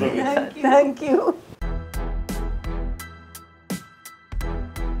much. Thank you.